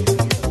can get a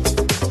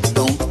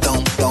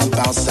thump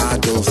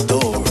outside those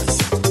doors.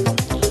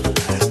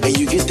 And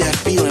you get that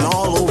feeling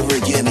all over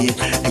again and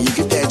you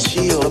get that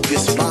chill up your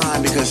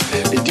spine because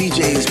the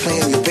DJ is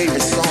playing your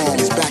favorite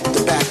songs back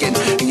to back and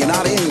you're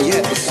not in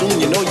yet, but soon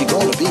you know you're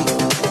gonna be.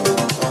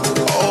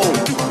 Oh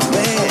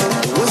man,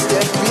 what's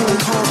that feeling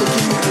called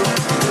again?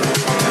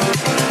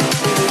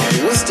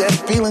 What's that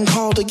feeling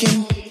called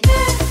again?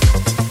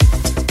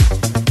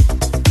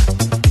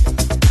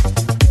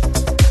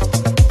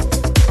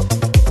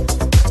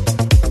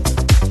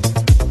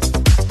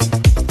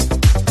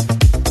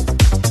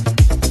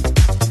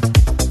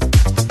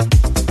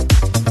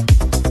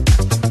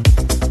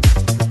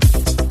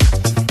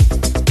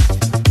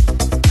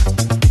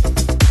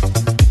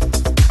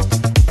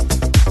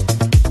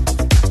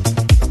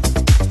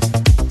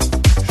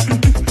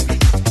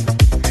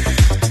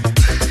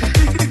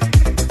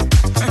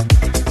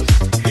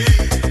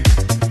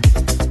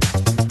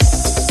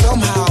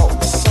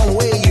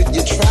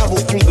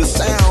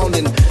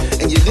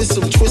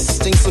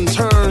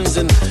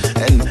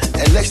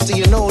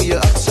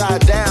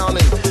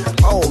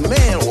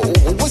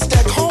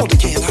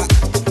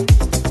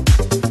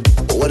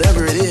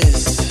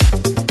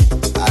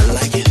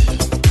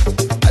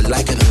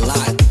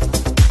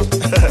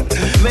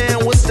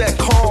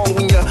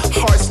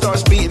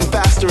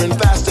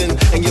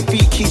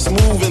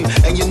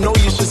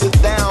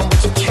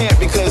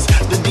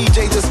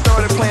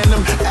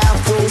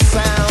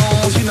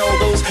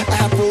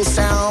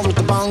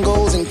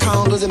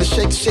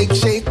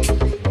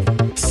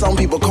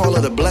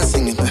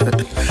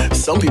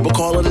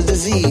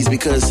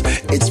 Because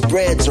it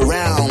spreads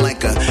around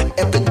like an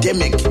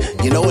epidemic,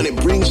 you know, and it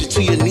brings you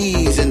to your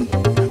knees. And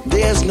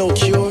there's no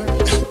cure,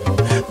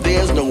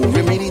 there's no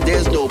remedy,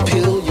 there's no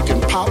pill you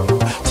can pop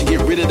to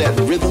get rid of that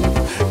rhythm,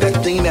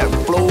 that thing that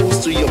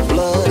flows through your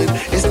blood. And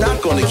it's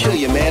not going to kill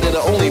you, man.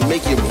 It'll only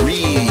make you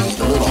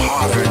breathe a little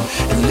harder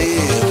and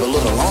live a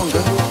little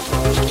longer.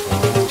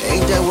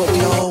 Ain't that what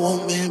we all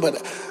want, man?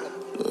 But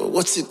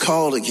what's it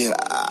called again?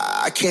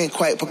 I can't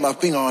quite put my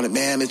finger on it,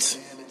 man. It's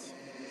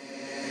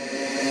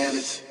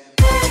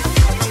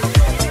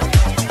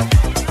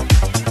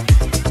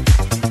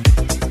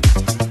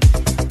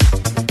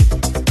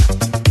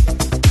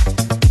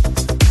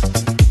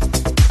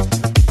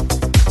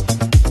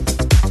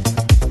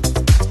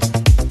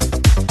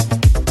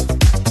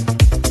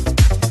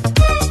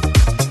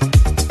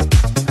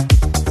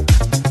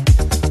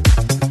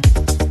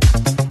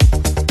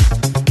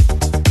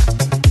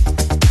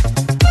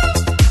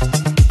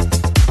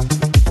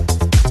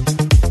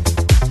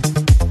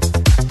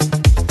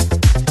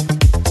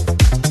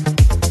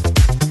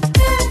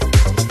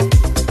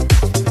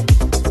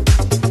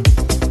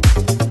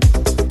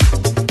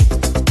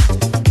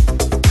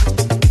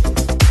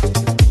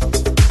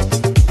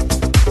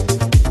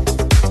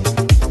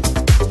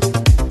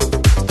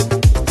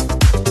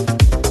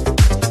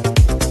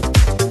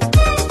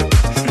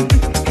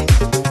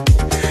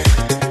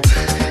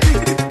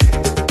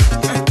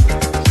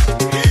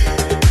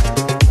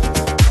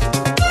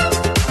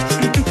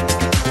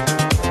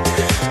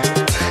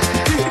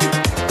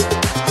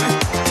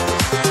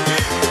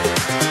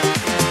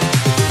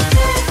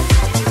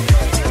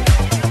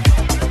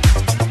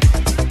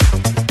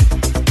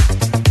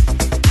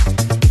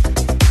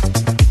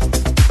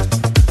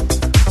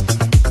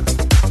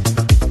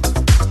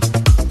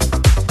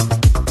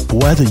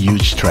What a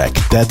huge track,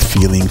 That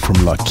Feeling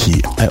from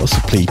Lucky. I also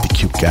played the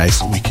Cube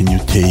Guys with a new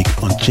take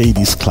on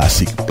JD's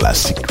classic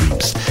Plastic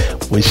Dreams,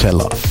 which I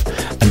love.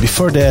 And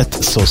before that,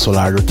 saw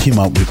Solardo team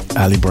up with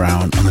Ali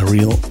Brown on a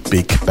real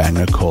big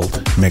banger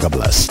called Mega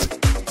Blast.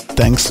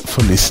 Thanks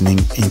for listening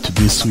into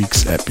this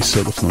week's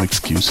episode of No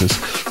Excuses.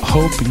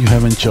 Hope you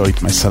have enjoyed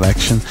my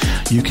selection.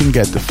 You can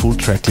get the full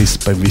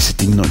tracklist by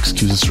visiting No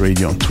Excuses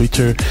Radio on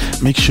Twitter.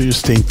 Make sure you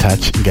stay in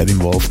touch and get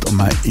involved on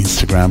my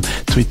Instagram,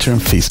 Twitter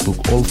and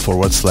Facebook, all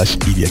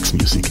 /EDX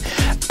Music.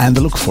 And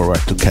I look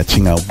forward to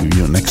catching up with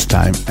you next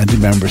time. And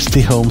remember,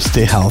 stay home,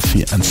 stay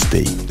healthy and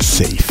stay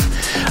safe.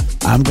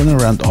 I'm gonna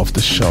round off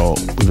the show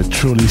with a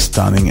truly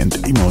stunning and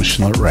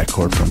emotional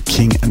record from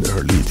King and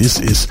Early. This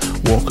is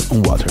Walk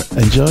on Water.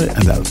 Enjoy,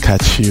 and I'll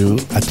catch you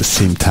at the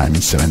same time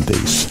in 7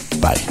 days.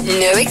 Bye.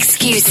 No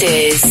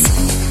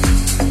excuses.